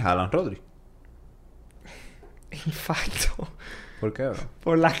 Vini, Haaland, Rodri. Infarto. ¿Por qué, bro?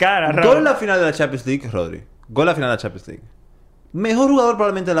 Por la cara, Rodri. Gol en la final de la Champions League, Rodri. Gol en la final de la Champions League. Mejor jugador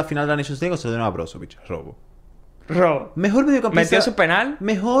probablemente de la final de la Nations League o se lo dio a Brozovic. Robo. Robo. Mejor mediocampista. ¿Metió su penal?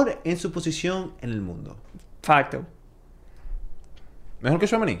 Mejor en su posición en el mundo. Facto. Mejor que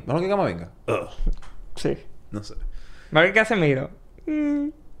Tchouaméni. Mejor que Camavinga. Sí. No sé. Mejor que Casemiro.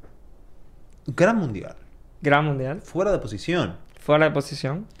 Gran mundial. Gran mundial. Fuera de posición. Fuera de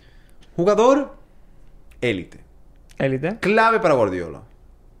posición. Jugador élite. Élite. Clave para Guardiola.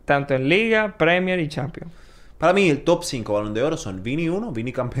 Tanto en Liga, Premier y Champions. Para mí, el top 5 Balón de Oro son Vini 1,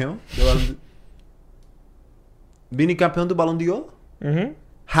 Vini campeón de Balón Vini campeón de Balón de Oro. Ujú.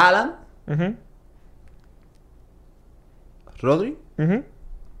 Haaland. Ujú. Rodri. Ujú.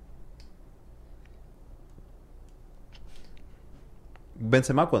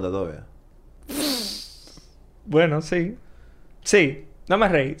 Benzema cuenta todavía. Bueno, sí. Sí. No me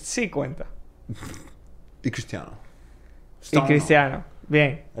reí. Sí cuenta. Y Cristiano. Y Cristiano.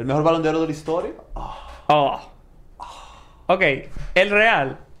 Bien. ¿El mejor Balón de Oro de la historia? Oh. Ok. El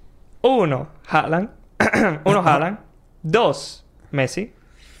Real. 1. Haaland. 1. Haaland. 2. Messi.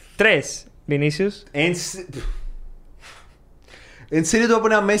 3. Vinicius. ¿En serio te vas a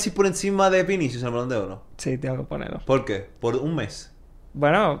poner a Messi por encima de Vinicius en el Balón de Oro? Sí, tengo que ponerlo. ¿Por qué? Por un mes.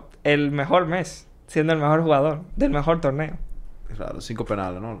 Bueno, el mejor mes. Siendo el mejor jugador del mejor torneo. Claro, 5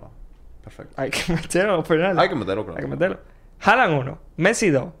 penales, ¿no? No. Perfecto. Hay que meterlo los penales. Hay que meterlo, claro. Hay que meterlo. Haaland 1. Messi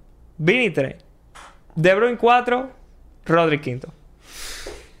 2. Vini 3. De Bruyne 4. Rodri 5.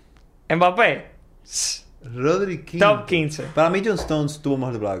 Mbappé. Rodri 15. Top 15. Para mí John Stones tuvo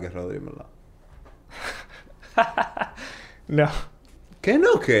más de que Rodri, ¿verdad? No. ¿Qué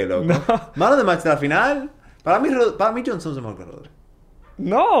no? ¿Qué, loco? No. Mano de match de la final. Para mí John Stones es mejor que Rodri.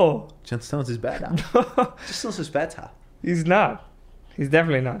 No. John Stones is better. No. John Stones is better. He's not. He's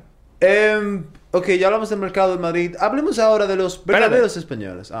definitely not. Ok, ya hablamos del mercado de Madrid. Hablemos ahora de los verdaderos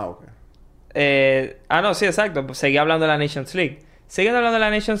españoles. Ah, ok. No, sí, exacto. Pues seguí hablando de la Nations League. Siguiendo hablando de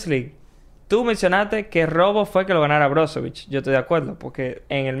la Nations League. Tú mencionaste que robo fue que lo ganara Brozovic. Yo estoy de acuerdo. Porque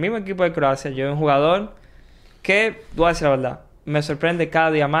en el mismo equipo de Croacia yo veo un jugador que, voy a decir la verdad, me sorprende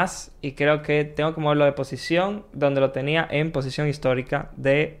cada día más. Y creo que tengo que moverlo de posición donde lo tenía en posición histórica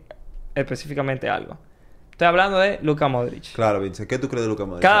de específicamente algo. Estoy hablando de Luka Modric. Claro, Vince. ¿Qué tú crees de Luka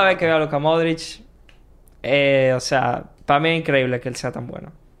Modric? Cada vez que veo a Luka Modric, o sea, para mí es increíble que él sea tan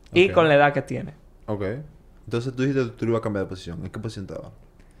bueno. Y con la edad que tiene. Ok. Entonces tú dijiste que tú ibas a cambiar de posición. ¿En qué posición estaba?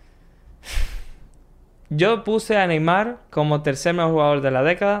 Yo puse a Neymar como tercer mejor jugador de la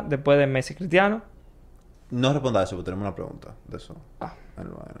década, después de Messi y Cristiano. No responda a eso, porque tenemos una pregunta de eso.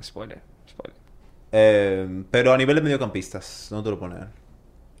 Spoiler. Pero a nivel de mediocampistas, ¿dónde te lo pones?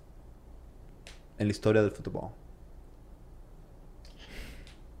 En la historia del fútbol.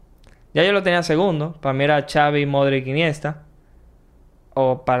 Ya yo lo tenía segundo. Para mí era Xavi, Modric, Iniesta.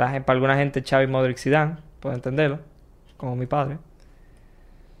 O para alguna gente Xavi, Modric, Zidane. Puedo entenderlo. Como mi padre.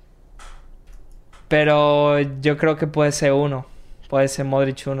 Pero yo creo que puede ser uno. Puede ser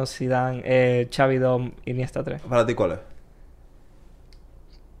Modric 1, Zidane, Xavi 2, Iniesta 3. ¿Para ti cuál es?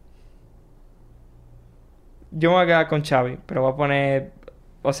 Yo me voy a quedar con Xavi, pero voy a poner...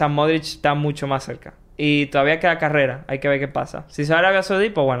 O sea, Modric está mucho más cerca. Y todavía queda carrera. Hay que ver qué pasa. Si se va a Arabia Saudí,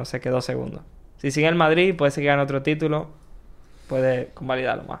 pues bueno, se quedó segundo. Si sigue el Madrid, puede ser que gane otro título. Puede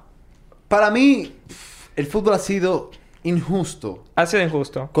convalidarlo más. Para mí, el fútbol ha sido injusto. Ha sido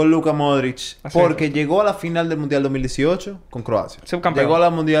injusto. Con Luka Modric. Porque llegó a la final del Mundial 2018 con Croacia. Subcampeón. Llegó a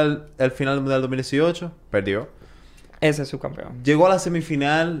la final del Mundial 2018. Perdió. Ese es subcampeón. Llegó a la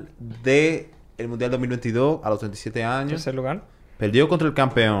semifinal del Mundial 2022 a los 37 años. Tercer lugar. Perdió contra el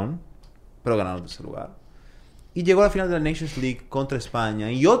campeón, pero ganaron el tercer lugar. Y llegó a la final de la Nations League contra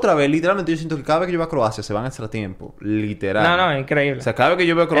España. Y otra vez, literalmente, yo siento que cada vez que yo veo a Croacia se van a extra tiempo. Literal. No, increíble. O sea, cada vez que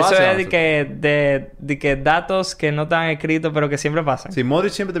yo veo a Croacia... Eso es de que datos que no están escritos, pero que siempre pasan. Sí,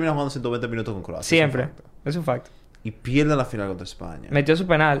 Modric siempre termina jugando 120 minutos con Croacia. Siempre. Es un facto. Y pierde la final contra España. Metió su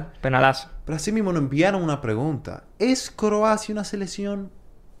penalazo. Pero así mismo nos enviaron una pregunta. ¿Es Croacia una selección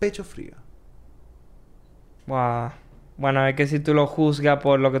pecho fría? Wow. Bueno, es que si tú lo juzgas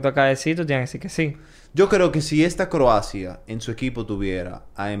por lo que tú acabas de decir, tú tienes que decir que sí. Yo creo que si esta Croacia en su equipo tuviera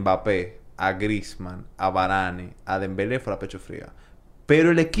a Mbappé, a Griezmann, a Varane, a Dembélé, fuera pecho fría.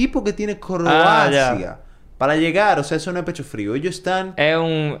 Pero el equipo que tiene Croacia para llegar, o sea, eso no es pecho frío. Ellos están...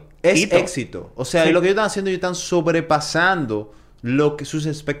 Es éxito. O sea, lo que ellos están haciendo, ellos están sobrepasando sus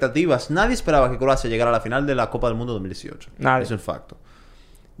expectativas. Nadie esperaba que Croacia llegara a la final de la Copa del Mundo 2018. Nadie. Eso es un facto.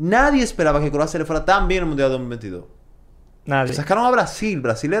 Nadie esperaba que Croacia le fuera tan bien en el Mundial 2022. Nadie. Se sacaron a Brasil.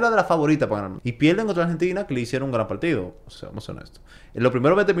 Brasil era de la favorita para ganar. Y pierden contra Argentina, que le hicieron un gran partido. O sea, vamos a ser honestos. En los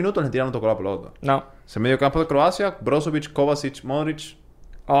primeros 20 minutos, Argentina no tocó la pelota. No. Ese medio campo de Croacia, Brozovic, Kovacic, Modric.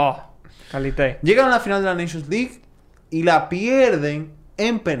 Oh, calité. Llegan a la final de la Nations League y la pierden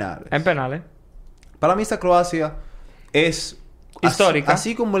en penales. En penales. Para mí esta Croacia es... histórica.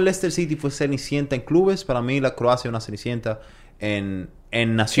 Así como el Leicester City fue cenicienta en clubes, para mí la Croacia es una cenicienta en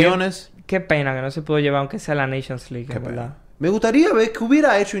naciones. Qué pena que no se pudo llevar aunque sea la Nations League, en verdad. Me gustaría ver qué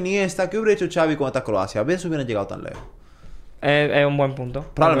hubiera hecho Iniesta, qué hubiera hecho Xavi con esta Croacia. A ver si hubieran llegado tan lejos. Es un buen punto.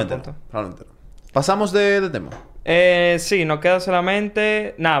 Probablemente no. Pasamos de tema. Sí, nos queda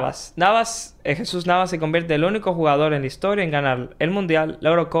solamente Navas. Jesús Navas se convierte en el único jugador en la historia en ganar el Mundial,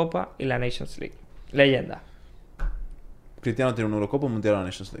 la Eurocopa y la Nations League. Leyenda. Cristiano tiene una Eurocopa, un Mundial y la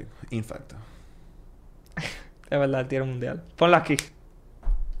Nations League. Infacto. Es verdad, tiene un Mundial. Ponla aquí.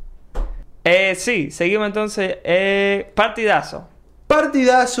 Sí, seguimos entonces. Partidazo.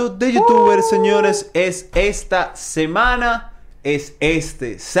 Partidazo de youtubers, señores, es esta semana, es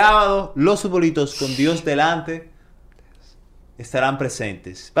este sábado. Los futbolitos con Dios delante estarán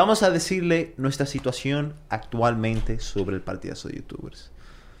presentes. Vamos a decirle nuestra situación actualmente sobre el partidazo de youtubers.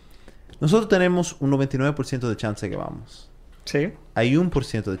 Nosotros tenemos un 99% de chance de que vamos. Sí. Hay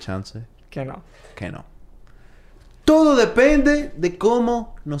 1% de chance Que no. que no. Todo depende de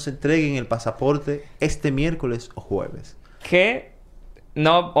cómo nos entreguen el pasaporte este miércoles o jueves. Que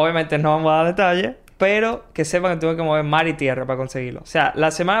no, obviamente no vamos a dar detalles, pero que sepan que tuve que mover mar y tierra para conseguirlo. O sea,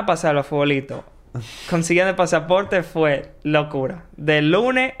 la semana pasada los futbolitos consiguiendo el pasaporte fue locura. De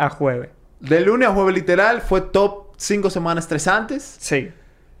lunes a jueves. De lunes a jueves literal fue top 5 semanas estresantes. Sí.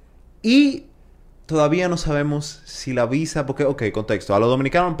 Y todavía no sabemos si la visa... Porque, ok, contexto. A los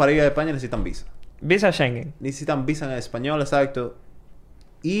dominicanos para ir a España necesitan visa. Visa Schengen. Necesitan visa en español, exacto.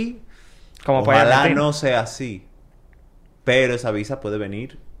 Y Como para ojalá Argentina. no sea así. Pero esa visa puede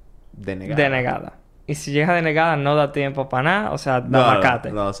venir denegada. Denegada. Y si llega denegada no da tiempo para nada. O sea, da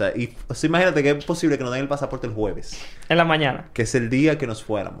macate. No, o sea, imagínate que es posible que nos den el pasaporte el jueves. En la mañana. Que es el día que nos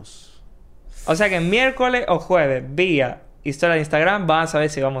fuéramos. O sea que miércoles o jueves, vía historia de Instagram, van a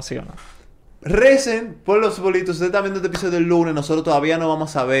saber si vamos sí o no. Recen por los futbolitos. Ustedes están viendo este episodio del lunes. Nosotros todavía no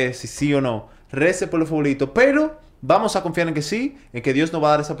vamos a ver si sí o no. Recen por los futbolitos. Pero vamos a confiar en que sí. En que Dios nos va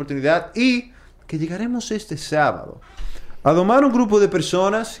a dar esa oportunidad. Y que llegaremos este sábado a domar un grupo de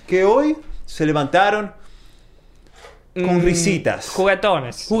personas que hoy se levantaron con risitas.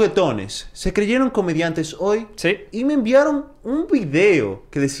 Juguetones. Se creyeron comediantes hoy. Sí. Y me enviaron un video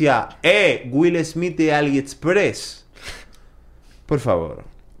que decía, Will Smith de AliExpress. Por favor.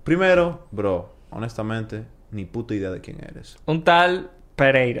 Primero, bro, honestamente, ni puta idea de quién eres. Un tal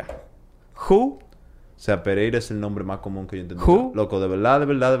Pereira. Who? O sea, Pereira es el nombre más común que yo entiendo. Who? Loco, de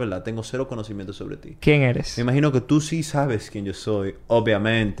verdad, tengo cero conocimiento sobre ti. ¿Quién eres? Me imagino que tú sí sabes quién yo soy.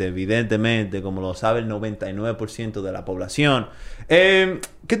 Obviamente, evidentemente, como lo sabe el 99% de la población. ¿Qué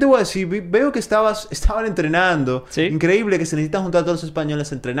te voy a decir? Veo que estaban entrenando. ¿Sí? Increíble que se necesitan juntar a todos los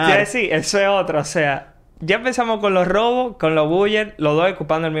españoles a entrenar. Sí, eso es otro. O sea, ya empezamos con los robos, con los bullers, los dos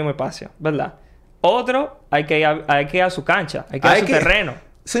ocupando el mismo espacio, ¿verdad? Otro, hay que ir a su cancha, hay que ir a su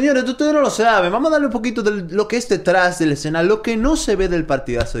terreno. Señores, ustedes no lo saben. Vamos a darle un poquito de lo que es detrás de la escena, lo que no se ve del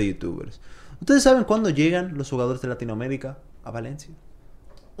partidazo de youtubers. ¿Ustedes saben cuándo llegan los jugadores de Latinoamérica a Valencia?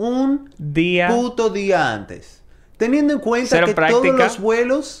 Un puto día antes. Teniendo en cuenta que todos los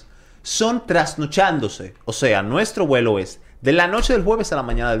vuelos son trasnochándose. O sea, nuestro vuelo es de la noche del jueves a la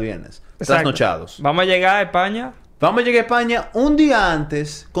mañana del viernes. Exacto. Trasnochados. Vamos a llegar a España. Vamos a llegar a España un día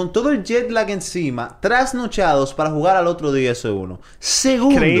antes, con todo el jet lag encima, trasnochados para jugar al otro día ese uno.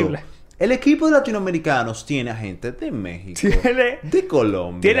 Segundo, increíble. El equipo de latinoamericanos tiene a gente de México, de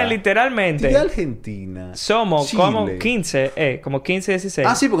Colombia, tiene literalmente de Argentina, somos Chile. como 15, 16.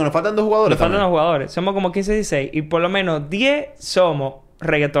 Ah, sí, porque nos faltan 2 jugadores. Nos faltan 2 jugadores. Somos como 15, 16. Y por lo menos 10 somos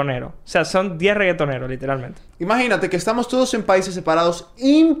reggaetoneros. O sea, son 10 reggaetoneros, literalmente. Imagínate que estamos todos en países separados.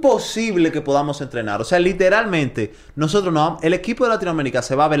 Imposible que podamos entrenar. O sea, literalmente, nosotros no... El equipo de Latinoamérica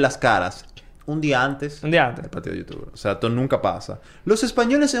se va a ver las caras un día antes del partido de YouTube. O sea, esto nunca pasa. Los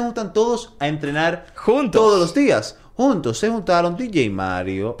españoles se juntan todos a entrenar juntos. Todos los días. Juntos. Se juntaron DJ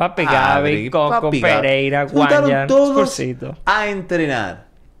Mario, Papi Gaby, Coco, Pereira, Guanyan, todos a entrenar.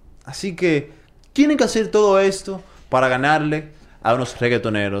 Así que tienen que hacer todo esto para ganarle a unos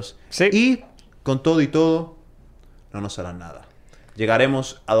reggaetoneros. Sí. Y con todo y todo, no nos harán nada.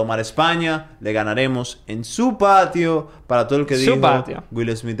 Llegaremos a domar España, le ganaremos en su patio. Para todo el que dijo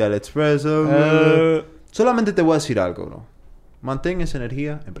Will Smith de AliExpress. Solamente te voy a decir algo, bro. Mantén esa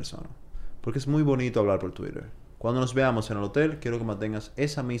energía en persona. Porque es muy bonito hablar por Twitter. Cuando nos veamos en el hotel, quiero que mantengas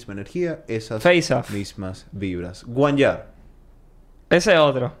esa misma energía, esas mismas vibras. Guanyar. Ese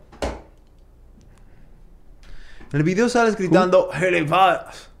otro. En el video sales gritando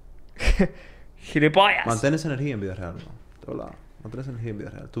 ¡Gilipollas! ¡Gilipollas! Mantén esa energía en vida real, ¿no? Mantén esa energía en vida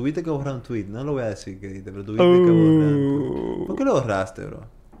real. Tuviste que borrar un tweet. No lo voy a decir que dijiste, pero tuviste que borrar un tweet. ¿Por qué lo borraste, bro?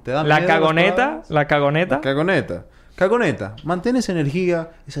 ¿Te da la cagoneta. Cagoneta. Mantén esa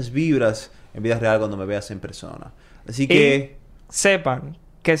energía, esas vibras en vida real cuando me veas en persona. Así que... sepan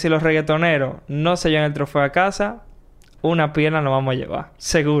que si los reggaetoneros no se llevan el trofeo a casa, una pierna nos vamos a llevar.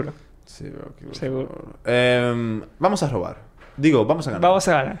 Seguro. Sí, bro, seguro. Vamos a robar. Digo, vamos a ganar. Vamos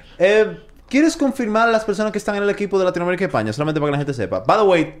a ganar. ¿Quieres confirmar a las personas que están en el equipo de Latinoamérica y España? Solamente para que la gente sepa. By the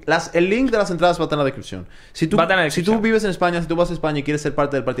way, el link de las entradas va a estar en la descripción. Si tú vives en España, si tú vas a España y quieres ser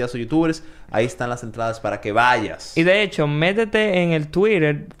parte del partidazo de youtubers, ahí están las entradas para que vayas. Y de hecho, métete en el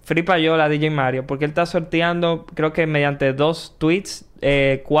Twitter Free Payola DJ Mario, porque él está sorteando, creo que mediante 2 tweets,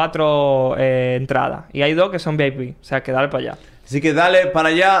 4 entradas. Y hay 2 que son VIP. O sea, que dale para allá. Así que dale para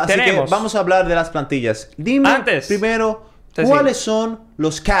allá. Así Tenemos. que vamos a hablar de las plantillas. Dime primero, ¿cuáles son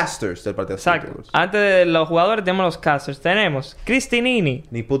los casters del partido? Exacto. Antes de los jugadores tenemos los casters. Tenemos Cristinini.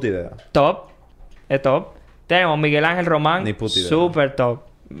 Ni puta idea. Top. Es top. Tenemos Miguel Ángel Román. Ni puta idea. Super top.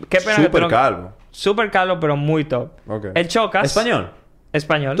 Qué pena Super calvo. Super calvo, pero muy top. Okay. El Chocas. ¿Español?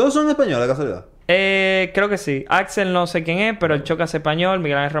 Español. ¿Todos son españoles, de casualidad? Creo que sí. Axel no sé quién es, pero el Chocas español,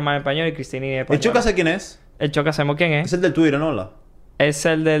 Miguel Ángel Román español y Cristinini español. ¿El Chocas sé quién es? El Chocas sabemos quién es. Es el del Twitter, ¿no? ¿La? Es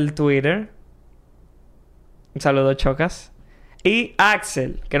el del Twitter. Un saludo, Chocas. Y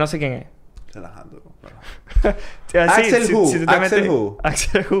Axel, que no sé quién es. Relajando. Axel Who. Axel Who.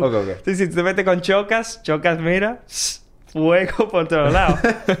 Axel Who. Okay. Sí, si tú te metes con Chocas, mira, fuego por todos lados.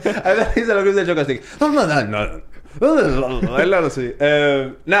 A ver, dice lo que dice el Chocas. No, sí.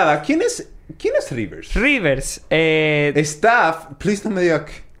 Nada, ¿quién es Rivers? Rivers, Staff, please no me diga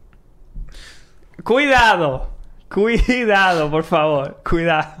que... Cuidado, por favor.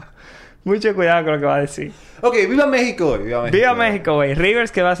 Cuidado. Mucho cuidado con lo que va a decir. Ok, viva México hoy. Viva México, güey.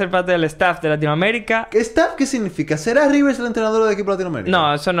 Rivers, que va a ser parte del staff de Latinoamérica. ¿Staff qué significa? ¿Será Rivers el entrenador del equipo de Latinoamérica?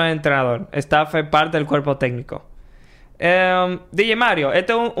 No, eso no es entrenador. Staff es parte del cuerpo técnico. DJ Mario,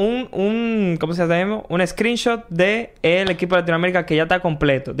 esto es un ¿cómo se llama? Un screenshot de el equipo de Latinoamérica que ya está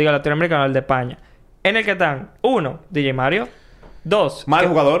completo. Digo, Latinoamérica no, el de España. En el que están, 1, DJ Mario. 2, mal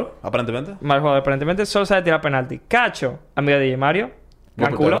jugador, aparentemente. Mal jugador, aparentemente. Solo sabe tirar penalti. Cacho, amigo de DJ Mario.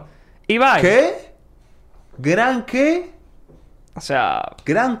 Gran culo. Ibai. ¿Qué? ¿Gran qué? O sea...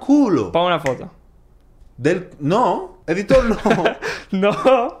 Gran culo. Pon una foto. No. Editor, no.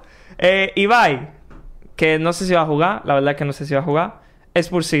 No. Ibai, que no sé si va a jugar. La verdad es que no sé si va a jugar.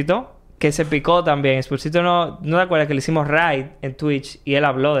 Spursito, que se picó también. Spursito no te acuerdas que le hicimos raid en Twitch y él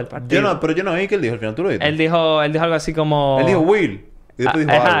habló del partido. Pero yo no oí que él dijo al final. ¿Tú lo oíste? Él dijo algo así como... Él dijo Will. Y después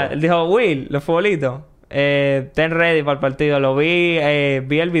dijo algo. Él dijo Will, los futbolitos. Ten ready para el partido. Lo vi.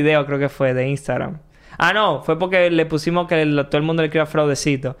 Vi el video, creo que fue, de Instagram. Ah, no. Fue porque le pusimos que todo el mundo le escribía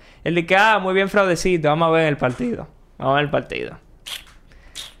fraudecito. Él dijo, muy bien fraudecito. Vamos a ver el partido.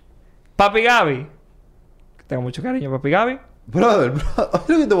 Papi Gaby. Tengo mucho cariño, Papi Gaby. Brother. Oye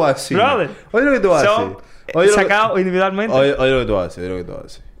lo que te voy a decir. Brother. Oye lo que te voy a decir. Sacado individualmente. Oye lo que te voy a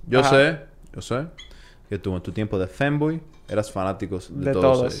decir. Yo sé que tú en tu tiempo de fanboy eras fanáticos de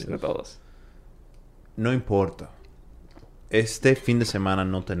todos ellos. De todos. No importa. Este fin de semana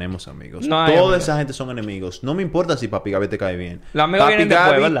no tenemos amigos. No hay Toda amigos. esa gente son enemigos. No me importa si Papi Gaby te cae bien. Los amigos Papi vienen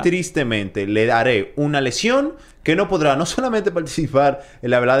después, Gaby, ¿verdad? tristemente, le daré una lesión que no podrá no solamente participar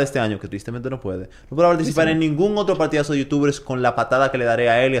en la velada de este año, que tristemente no puede, no podrá participar en ningún otro partidazo de youtubers con la patada que le daré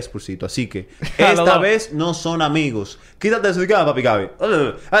a él y a Spursito. Así que esta vez no son amigos. Quítate de su cara, Papi Gaby.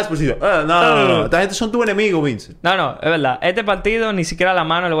 Spursito. No. Esta gente son tu enemigo, Vince. No, es verdad. Este partido ni siquiera la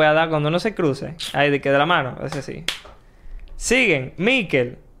mano le voy a dar cuando no se cruce. Ahí de que de la mano, es así. Siguen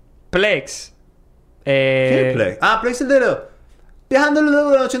Mikel, Plex. ¿Qué es Plex? Plex el de viajando luego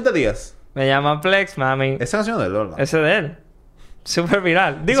de los 80 días. Me llaman Plex, mami. Esa canción de él, ¿verdad? Ese de él. Súper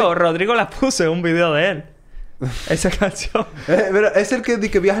viral. Digo, Rodrigo la puso en un video de él. Esa canción. Pero es el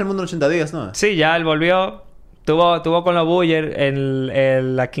que viaja el mundo en 80 días, ¿no? Sí, ya él volvió. Tuvo con los Buller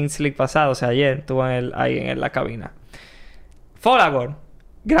en la Kings League pasada. O sea, ayer. Estuvo ahí en la cabina. Folagor.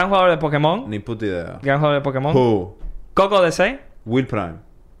 Gran jugador de Pokémon. Ni puta idea. Gran jugador de Pokémon. Who? Coco DC. Will Prime.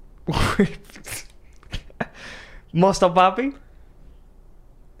 Mosto Papi.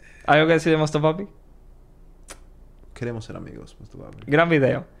 ¿Algo que decir de Mosto Papi? Queremos ser amigos, Mosto Papi. Gran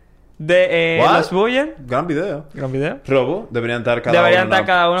video. De los Buller. Gran video. Robo. Deberían estar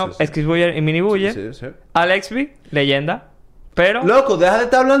cada uno. Sí. Skis Buller y Mini Buller. Sí. Alexby. Leyenda. Pero... Loco, deja de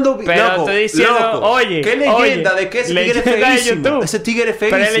estar hablando... Pero loco, estoy diciendo... loco. Oye, ¿Qué leyenda? ¿De qué? Ese tigre es feísimo. Ese tigre es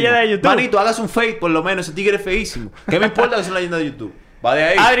feísimo. Pero es leyenda de YouTube. Manito, hagas un fake por lo menos. Ese tigre es feísimo. ¿Qué me importa que sea una leyenda de YouTube? Va de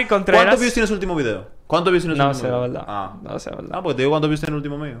ahí. Adri Contreras. ¿Cuántos views tiene su último video? No sé, la verdad. No sé, la verdad. Porque te digo cuántos views tiene el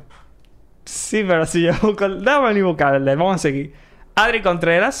último mío. Sí, pero si yo busco... Dame ni buscarle. Vamos a seguir. Adri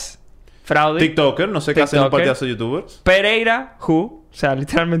Contreras. Fraude. TikToker. No sé qué hace en un partidazo de youtubers. Pereira. O sea,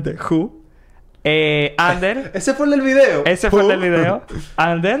 literalmente Who. Ander. Ese fue el del video. Ese fue el del video.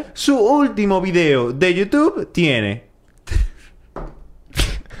 Ander. Su último video de YouTube tiene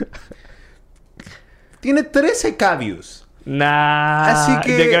 13k views. Así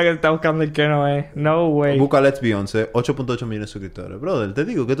que... Yo creo que está buscando el que no es. No way. Busca Let's Be 11. 8.8 millones de suscriptores. Brother, te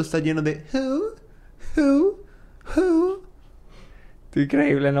digo que esto está lleno de... Who.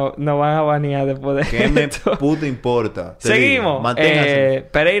 Increíble. No van a banear después de ¿Qué me esto? puta importa? Seguimos.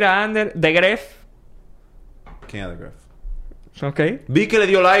 Pereira Ander. De Gref. ¿Quién es de Gref? Ok. Vi que le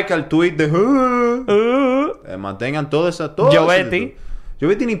dio like al tweet de... mantengan todo eso. Jovetti. Yo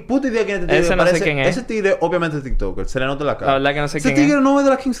vi ni puta idea quién es este tigre. Ese no sé quién es. Ese tigre, obviamente, es TikToker. Se le nota la cara. La verdad que no sé quién es. Ese tigre es. no es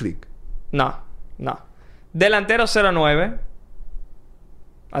de la Kings League. No. Delantero 09.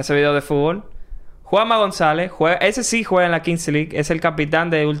 Hace video de fútbol. Juanma González. Ese sí juega en la Kings League. Es el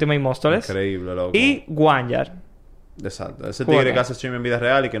capitán de Ultimate Móstoles. Increíble, loco. Y Guanyar. Exacto. Ese tigre que hace stream en vida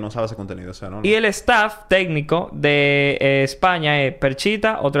real y que no sabe ese contenido. O sea, no. Y el staff técnico de España es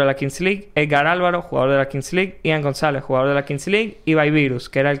Perchita, otro de la Kings League. Edgar Álvaro, jugador de la Kings League. Ian González, jugador de la Kings League. Y Virus,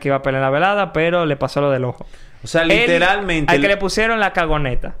 que era el que iba a pelear en la velada, pero le pasó lo del ojo. O sea, literalmente... Al que le pusieron la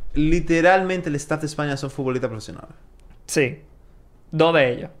cagoneta. Literalmente el staff de España son futbolistas profesionales. Sí. 2 de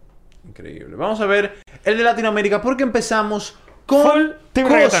ellos. Increíble. Vamos a ver el de Latinoamérica porque empezamos con Full Team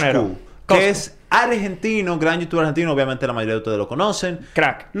Reggaetonero. Que es argentino, gran youtuber argentino. Obviamente la mayoría de ustedes lo conocen.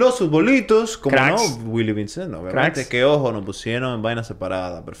 Crack. Los futbolitos, como Cracks. no, Willy Vincent, obviamente. Cracks. Que ojo, nos pusieron en vaina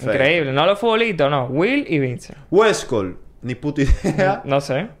separada. Perfecto. Increíble. No los futbolitos, no. Will y Vincent. Westcol, ni puta idea. No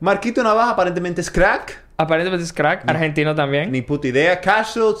sé. Marquito Navaja aparentemente es crack. Aparentemente es crack. Argentino también. Ni puta idea.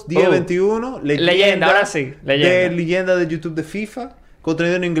 Cashos, día 21. Leyenda, ahora sí. Leyenda de YouTube de FIFA.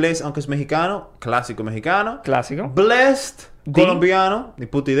 Contenido en inglés, aunque es mexicano. Clásico mexicano. Clásico. Blessed, colombiano. Ni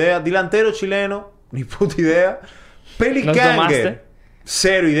puta idea. Delantero chileno. Ni puta idea. Pelicanger.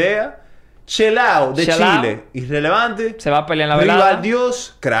 Cero idea. Chelao de Chile. Irrelevante. Se va a pelear en la velada. Rival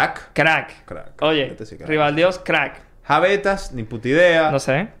Dios. Crack. Oye, Sí, crack. Rival Dios, crack. Javetas, ni puta idea. No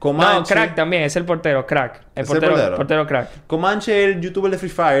sé. Comanche. No, crack también. Es el portero, crack. ¿Es el portero? Portero crack. Comanche, el youtuber de Free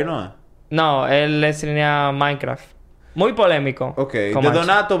Fire, ¿no? No, él es línea Minecraft. Muy polémico. Ok. Comanche. De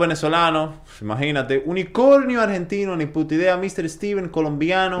Donato, venezolano. Imagínate. Unicornio argentino, ni puta idea. Mr. Steven,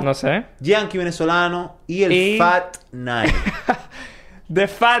 colombiano. No sé. Yankee, venezolano. Y el Fat Nine. The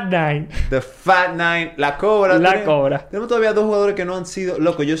Fat Nine. The Fat Nine. La Cobra. Cobra. Tenemos todavía 2 jugadores que no han sido...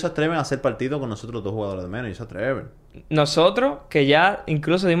 Loco, ellos se atreven a hacer partido con nosotros 2 jugadores de menos. Ellos se atreven. Nosotros, que ya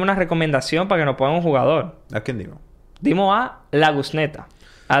incluso dimos una recomendación para que nos pongan un jugador. ¿A quién digo? Dimos a La Gusneta.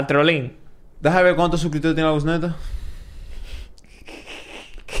 Al Trolín. Déjame ver cuántos suscriptores tiene la Gusneta.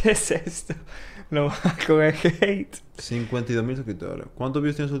 ¿Qué es esto? No va con el hate. 52,000 suscriptores. ¿Cuántos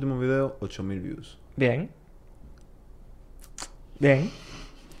views tiene su último video? 8,000 views. Bien.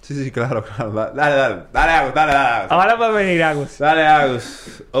 Sí, claro. Dale, Agus. Ahora va a venir Agus. Dale,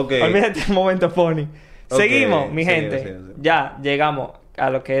 Agus. Ok. Olvídate el momento pony. Seguimos, mi gente. Seguimos. Ya llegamos a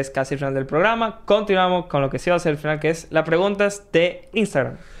lo que es casi el final del programa. Continuamos con lo que sí va a ser el final, que es las preguntas de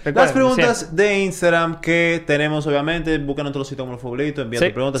Instagram. Recuerden, Las preguntas de Instagram que tenemos, obviamente. Buscan otro sitio como los favoritos. Envía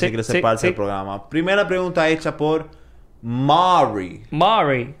tu pregunta si quieres ser parte del programa. Primera pregunta hecha por Mari.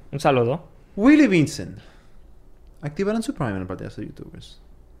 Un saludo. Willy Vincent. ¿Activarán su Prime en el Partidazo de YouTubers?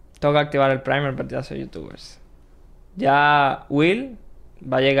 Tengo que activar el Prime en el Partidazo de YouTubers. Ya Will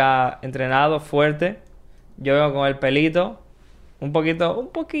va a llegar entrenado, fuerte. Yo vengo con el pelito. Un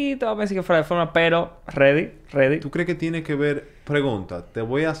poquito, a ver si que fuera de forma, pero ready. ¿Tú crees que tiene que ver? Pregunta, te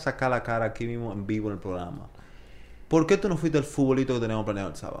voy a sacar la cara aquí mismo en vivo en el programa. ¿Por qué tú no fuiste al futbolito que teníamos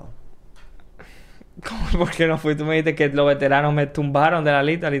planeado el sábado? ¿Cómo? ¿Por qué no fui? Tú me dijiste que los veteranos me tumbaron de la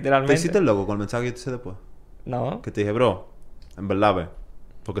lista, literalmente. ¿Te hiciste el loco con el mensaje que te hice después? No. Que te dije, bro, en verdad, ve,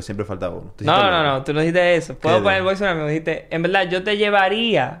 porque siempre faltaba uno. No, tú no dijiste eso. Puedo poner el voice me dijiste, en verdad, yo te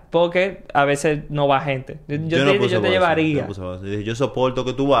llevaría, porque a veces no va gente. Yo te dije, yo te llevaría. Yo dije, yo soporto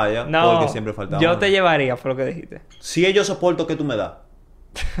que tú vayas, no, porque siempre faltaba yo uno. te llevaría, fue lo que dijiste. Si yo soporto, ¿qué tú me das?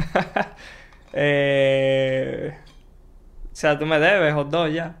 O sea, tú me debes hot dog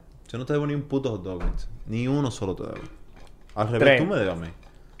ya. Yo no te debo ni un puto hot dog, ni uno solo te debo. Al revés, 3. tú me debes a mí.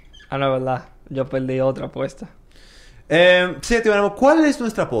 Ah, no, es verdad. Yo perdí otra apuesta. Sí, activaremos. ¿Cuál es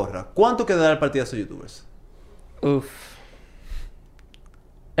nuestra porra? ¿Cuánto quedará el partidazo de YouTubers? Uf.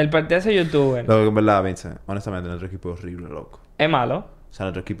 El partidazo de YouTuber. Lo que en verdad, Vincent, honestamente, nuestro equipo es horrible, loco. Es malo. O sea,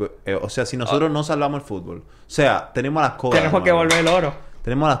 nuestro equipo... o sea, si nosotros no salvamos el fútbol... O sea, tenemos a las cobras. Tenemos que volver el oro.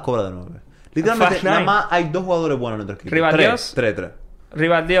 Tenemos a las cobras de 9. Literalmente, nada más hay 2 jugadores buenos en nuestro equipo. Rival Dios. 3.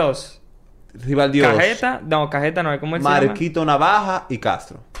 Rival Dios. Cajeta. No, Cajeta no. ¿Cómo él se llama? Marquito Navaja y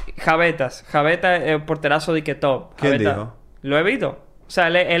Castro. Javeta, porterazo de que top. ¿Quién Javeta. dijo? Lo he visto. O sea,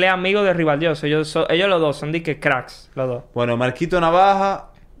 él es amigo de Rival Dios. Ellos los dos son de que cracks, los dos. Bueno, Marquito Navaja,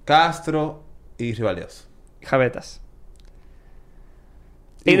 Castro y Rival Dios. Javetas.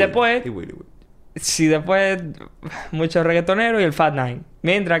 Y después... Y Willy. Sí, después muchos reggaetoneros y el Fat Nine.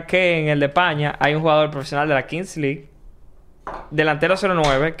 Mientras que en el de España hay un jugador profesional de la Kings League, delantero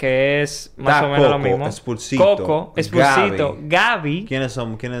 09, que es más o menos lo mismo. Coco, Expulsito, Gaby. ¿Quiénes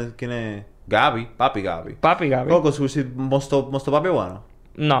son? ¿Quién es? Gaby, Papi Gaby. Coco, Expulsito, Mosto Papi bueno.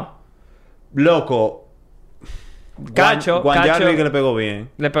 No. Loco. Cacho. Guanyarli que le pegó bien.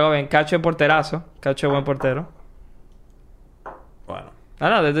 Le pegó bien. Cacho es porterazo. Cacho es buen portero. Bueno.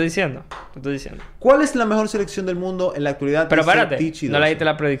 No, te estoy diciendo. Te estoy diciendo. ¿Cuál es la mejor selección del mundo en la actualidad? Pero espérate, no le diste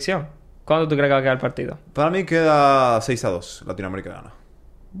la predicción. ¿Cuándo tú crees que va a quedar el partido? Para mí queda 6-2. Latinoamérica gana.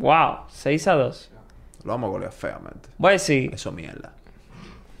 Wow, 6-2. Lo vamos a golear feamente. Voy a decir... Eso mierda.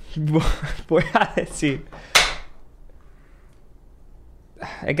 Voy a decir...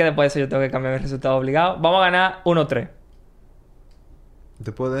 Es que después de eso yo tengo que cambiar mi resultado obligado. Vamos a ganar 1-3.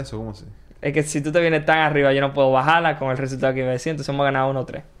 Después de eso, ¿cómo así? Es que si tú te vienes tan arriba, yo no puedo bajarla con el resultado que iba a decir. Entonces vamos a ganar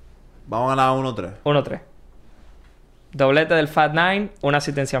 1-3. Vamos a ganar 1-3. 1-3. Doblete del Fat Nine, una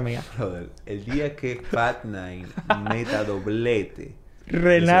asistencia mía. Brother, el día que Fat Nine meta doblete...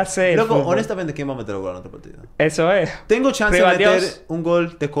 Renace el Loco, fútbol. honestamente, ¿quién va a meter el gol en otro partido? Eso es. ¿Tengo chance Rival de meter Dios. un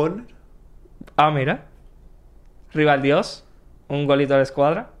gol de córner? Ah, mira. Rival Dios. Un golito de la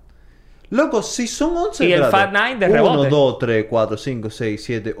escuadra. Loco, si son 11... Y el Fat Nine de rebote. 1, 2, 3, 4, 5, 6,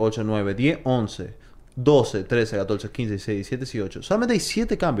 7, 8, 9, 10, 11, 12, 13, 14, 15, 16, 17, 18. Solamente hay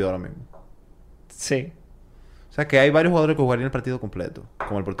 7 cambios ahora mismo. Sí. O sea que hay varios jugadores que jugarían el partido completo.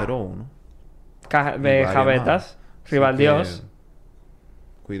 Como el portero 1. Javetas. Rival Dios.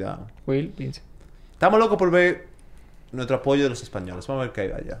 Cuidado. Will, Vince. Estamos locos por ver nuestro apoyo de los españoles. Vamos a ver qué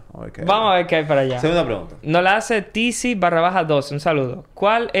hay allá. Vamos a ver qué hay para allá. Segunda pregunta. Nos la hace Tizi_12. Un saludo.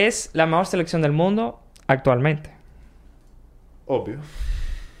 ¿Cuál es la mejor selección del mundo actualmente? Obvio.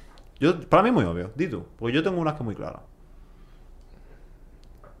 Para mí es muy obvio. Di tú. Porque yo tengo una que es muy clara.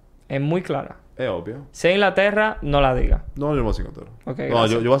 Es muy clara. Es obvio. Si es Inglaterra, no la diga. No, yo voy a ser entero. Ok, no,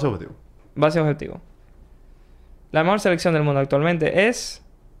 gracias. yo voy a ser objetivo. Va a ser objetivo. La mejor selección del mundo actualmente es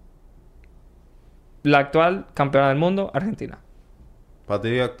la actual campeona del mundo, Argentina. Para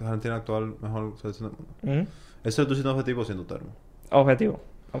ti, Argentina actual mejor selección del mundo. Eso es tu siendo objetivo siendo termo. Objetivo.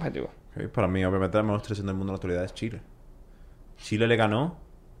 Okay. Para mí, obviamente, la mejor selección del mundo en la actualidad es Chile. Chile le ganó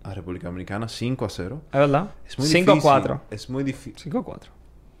a República Dominicana 5-0. ¿Es verdad? Es muy 5-4. Es muy difícil. 5-4.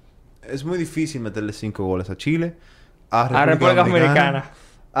 Es muy difícil meterle 5 goles a Chile. A República Dominicana.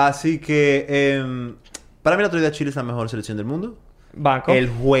 Así que, para mí, la actualidad Chile es la mejor selección del mundo. Banco. El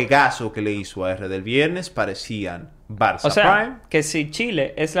juegazo que le hizo a R del viernes parecían Barça O sea, Prime. que si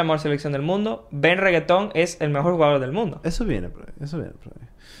Chile es la mejor selección del mundo, Ben Reggaetón es el mejor jugador del mundo. Eso viene por ahí.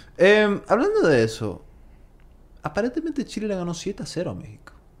 Hablando de eso, aparentemente Chile le ganó 7-0 a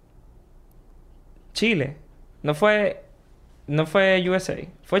México. Chile. No fue USA.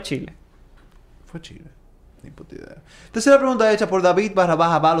 Fue Chile. Fue Chile. Ni puta idea. Tercera pregunta hecha por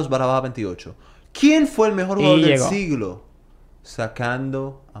David_Balos_28. ¿Quién fue el mejor jugador del siglo?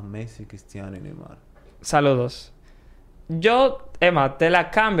 Sacando a Messi, Cristiano y Neymar. Saludos. Emma, te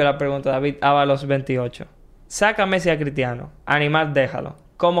la cambio la pregunta, David, a los 28. Saca a Messi a Cristiano. A Neymar, déjalo.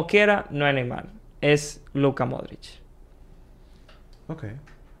 Como quiera, no es Neymar. Es Luka Modric. Ok.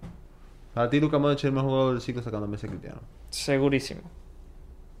 Para ti, Luka Modric es el mejor jugador del siglo sacando a Messi a Cristiano. Segurísimo.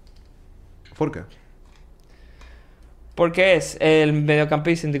 ¿Por qué? Porque es el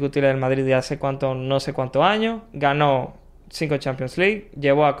mediocampista indiscutible del Madrid de hace no sé cuántos años. Ganó 5 Champions League.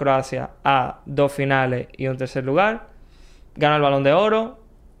 Llevó a Croacia a 2 finales y un tercer lugar. Ganó el Balón de Oro.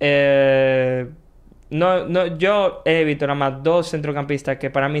 Yo he visto nada más 2 centrocampistas que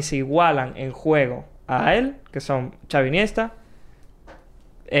para mí se igualan en juego a él, que son Xavi Iniesta.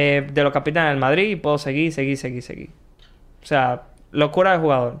 De los capitanes del Madrid, y puedo seguir. O sea, locura de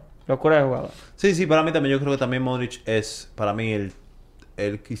jugador. Sí, para mí también. Yo creo que también Modric es, para mí,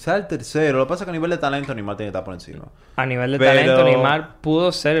 quizá el tercero. Lo que pasa es que a nivel de talento Neymar tiene que estar por encima. A nivel de talento Neymar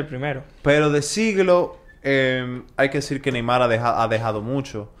pudo ser el primero. Pero de siglo, hay que decir que Neymar ha dejado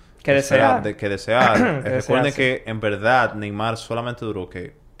mucho que desear. Recuerden que en verdad Neymar solamente duró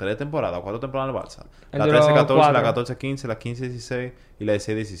 3 temporadas, 4 temporadas en el Barça. La Duró 13-14, la 4. 14-15, la 15-16 y la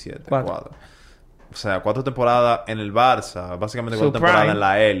 16-17. 4. O sea, 4 temporadas en el Barça, básicamente 4 temporadas en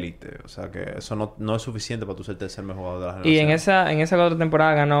la élite. O sea, que eso no es suficiente para tú ser el tercer mejor jugador de la generación. Y en esa 4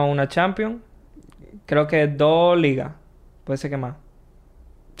 temporadas ganó una Champions, creo que 2 Ligas, puede ser que más.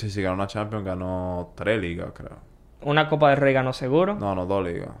 Sí, ganó una Champions, ganó 3 ligas, creo. Una Copa del Rey ganó seguro. No, 2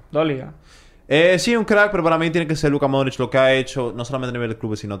 ligas. 2 ligas. Sí, un crack, pero para mí tiene que ser Luka Modric. Lo que ha hecho, no solamente a nivel de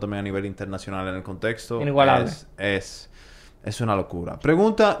clubes, sino también a nivel internacional en el contexto. Inigualable. Es una locura.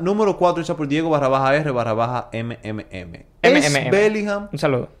 Pregunta número 4 hecha por Diego_R_MMM. ¿Es Bellingham? Un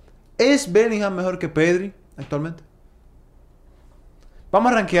saludo. ¿Es Bellingham mejor que Pedri actualmente?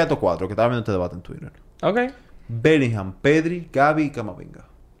 Vamos a rankear a estos 4, que estaba viendo este debate en Twitter. Ok. Bellingham, Pedri, Gavi y Camavinga.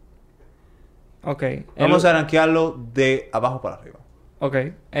 Ok. Vamos a rankearlo de abajo para arriba. Ok.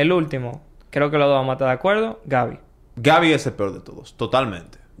 El último, creo que los dos vamos a estar de acuerdo. Gavi es el peor de todos.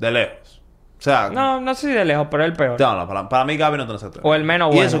 Totalmente. De lejos. O sea... No sé si de lejos, pero el peor. No, para mí Gaby no tiene ese tren. O el menos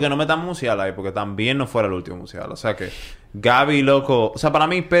bueno. Y eso que no metamos Musiala ahí, porque también no fuera el último Musiala. O sea que Gaby, loco... O sea, para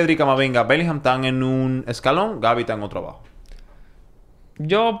mí, Pedri y Camavinga, Bellingham están en un escalón, Gaby está en otro abajo.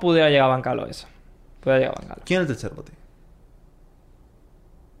 Yo pudiera llegar a bancarlo eso. ¿Quién es el tercero para ti?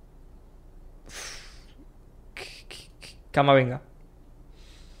 Camavinga.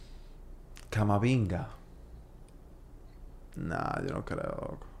 Camavinga. Nah, yo no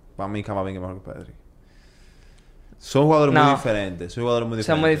creo. Para mí Camavinga es mejor que Pedri. Son jugadores muy diferentes.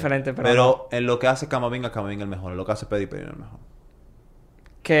 Son muy diferentes, pero en lo que hace Camavinga es el mejor. En lo que hace Pedri es el mejor.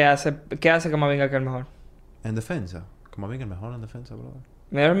 ¿Qué hace Camavinga que es el mejor? En defensa. Camavinga es el mejor en defensa, brother.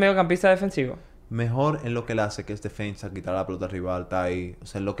 ¿Mejor mediocampista defensivo? Mejor en lo que él hace, que es defensa, quitar la pelota rival, está ahí. O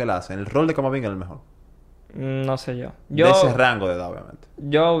sea, en lo que él hace. En el rol de Camavinga es el mejor. No sé yo. De ese rango de edad, obviamente.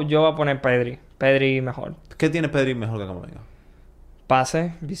 Yo voy a poner Pedri. Pedri mejor. ¿Qué tiene Pedri mejor que Camavinga?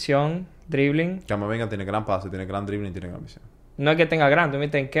 Pase, visión, dribbling. Camavinga tiene gran pase, tiene gran dribbling, tiene gran visión. No es que tenga gran, tú me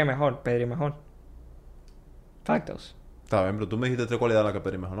dices qué mejor. Pedri mejor. Factos. Está bien, pero tú me dijiste 3 cualidades en las que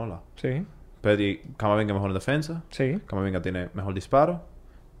Pedri mejor, ¿no? Sí. Camavinga mejor en defensa. Sí. Camavinga tiene mejor disparo.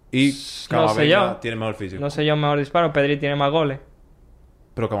 Y Camavinga tiene mejor físico. No sé yo mejor disparo. Pedri tiene más goles.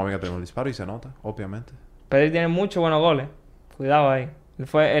 Pero Camavinga tiene mejor disparo y se nota, obviamente. Pedri tiene muchos buenos goles. Cuidado ahí.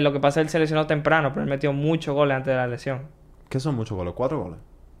 Lo que pasa es que él se lesionó temprano, pero él metió muchos goles antes de la lesión. ¿Qué son muchos goles? ¿4 goles?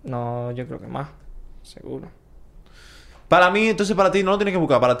 No, yo creo que más. Seguro. Para mí, entonces para ti no lo tienes que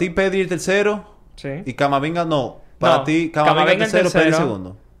buscar. Para ti Pedri el tercero. Sí. Y Camavinga no. Para ti Camavinga el tercero, Pedri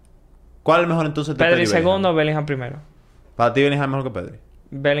segundo. ¿Cuál es el mejor entonces de Pedri segundo, Bellingham primero. Para ti Bellingham es mejor que Pedri.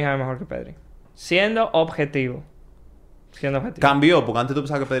 Bellingham es mejor que Pedri. Siendo objetivo. Cambió, porque antes tú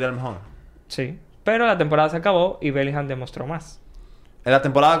pensabas que Pedri era el mejor. Sí. Pero la temporada se acabó y Bellingham demostró más. En la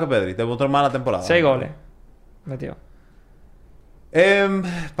temporada que Pedri, te demostró más la temporada. 6 goles. Metió.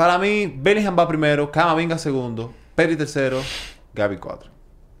 Para mí, Bellingham va primero, Camavinga segundo, Pedri tercero, Gaby 4.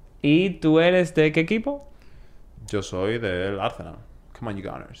 ¿Y tú eres de qué equipo? Yo soy del Arsenal. Come on, you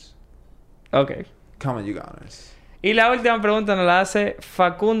Gunners. Ok. Come on, you Gunners. Y la última pregunta nos la hace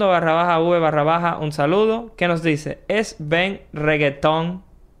Facundo _V_ un saludo. Que nos dice: ¿es Ben reggaetón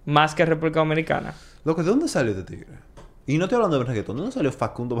más que República Dominicana? Loco, ¿de dónde salió este tigre? Y no estoy hablando de reggaetón. ¿De dónde salió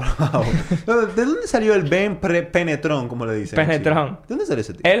Facundo Barrabás? ¿De dónde salió el Ben Penetrón, como le dicen? Penetrón. ¿De dónde salió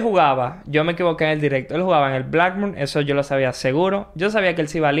ese tigre? Él jugaba, yo me equivoqué en el directo, él jugaba en el Blackburn, eso yo lo sabía seguro. Yo sabía que él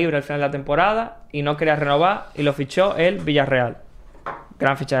se iba libre al final de la temporada y no quería renovar y lo fichó el Villarreal.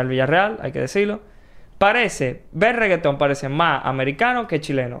 Gran fichaje del Villarreal, hay que decirlo. Ver reggaetón parece más americano que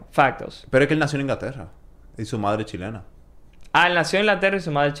chileno. Factos. Pero es que él nació en Inglaterra. Y su madre es chilena. Ah, él nació en Inglaterra y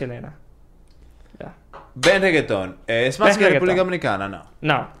su madre es chilena. Ya. Ben reggaetón. ¿Es más que República Dominicana? No.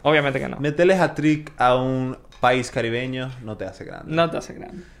 No, obviamente que no. Meterle hat-trick a un país caribeño no te hace grande. No te hace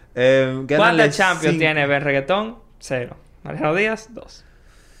grande. ¿Cuántas Champions tiene Ben reggaetón? 0. Mariano Díaz, 2.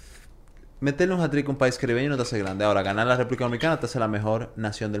 Meterle un hat-trick a un país caribeño no te hace grande. Ahora, ganar la República Dominicana te hace la mejor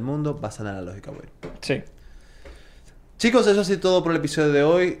nación del mundo. Basada en la lógica, güey. Sí. Chicos, eso ha sido todo por el episodio de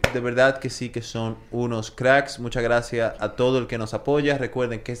hoy. De verdad que sí que son unos cracks. Muchas gracias a todo el que nos apoya.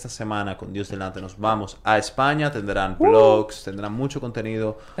 Recuerden que esta semana, con Dios delante, nos vamos a España. Tendrán vlogs, tendrán mucho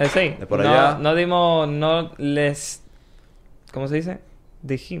contenido sí. de por allá. ¿Cómo se dice?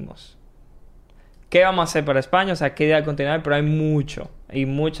 Dijimos qué vamos a hacer para España, o sea, qué día continuar, pero hay mucho y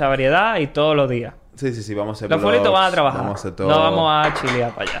mucha variedad y todos los días. Sí, vamos a hacer los folitos van a trabajar. Vamos a hacer todo. No vamos a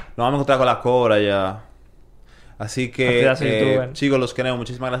chilear para allá. Nos vamos a encontrar con la cobra ya. Así que, chicos, los queremos.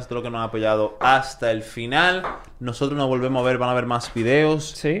 Muchísimas gracias a todos los que nos han apoyado hasta el final. Nosotros nos volvemos a ver, van a ver más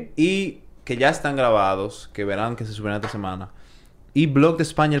videos. Sí. Y que ya están grabados, que verán que se subirán esta semana. Y Blog de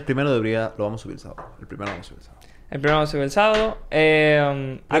España, el primero de abril, lo vamos a subir el sábado. El primero lo vamos a subir el sábado. El primero vamos a subir el sábado.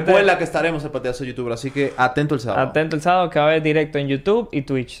 Recuerda que estaremos en Partidazo YouTube, así que atento el sábado. Atento el sábado, que va a haber directo en YouTube y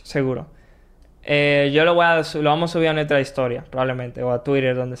Twitch, seguro. Yo lo vamos a subir a nuestra historia, probablemente, o a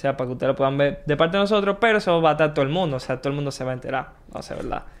Twitter, donde sea, para que ustedes lo puedan ver de parte de nosotros, pero eso va a estar todo el mundo, o sea, todo el mundo se va a enterar, no sé,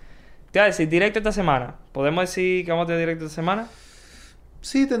 ¿verdad? Te voy a decir, directo esta semana. ¿Podemos decir que vamos a tener directo esta semana?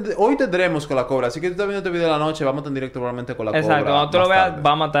 Sí, hoy tendremos con la cobra, así que tú estás viendo este video de la noche, vamos a tener directo probablemente con la cobra. Exacto, cuando tú lo veas,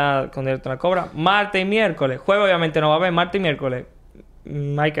 vamos a estar con directo con la cobra. Martes y miércoles, jueves obviamente no va a haber, martes y miércoles,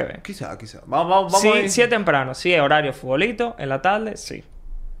 hay que ver. Quizá. Vamos sí, a ir. Sí es temprano, sí es horario futbolito, en la tarde, sí.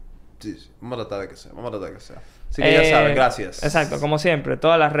 Sí, vamos a tratar de que sea, Así que ya saben, gracias. Exacto, como siempre,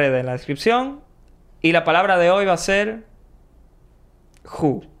 todas las redes en la descripción. Y la palabra de hoy va a ser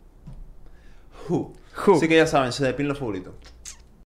Who. Así que ya saben, se depilen los favoritos.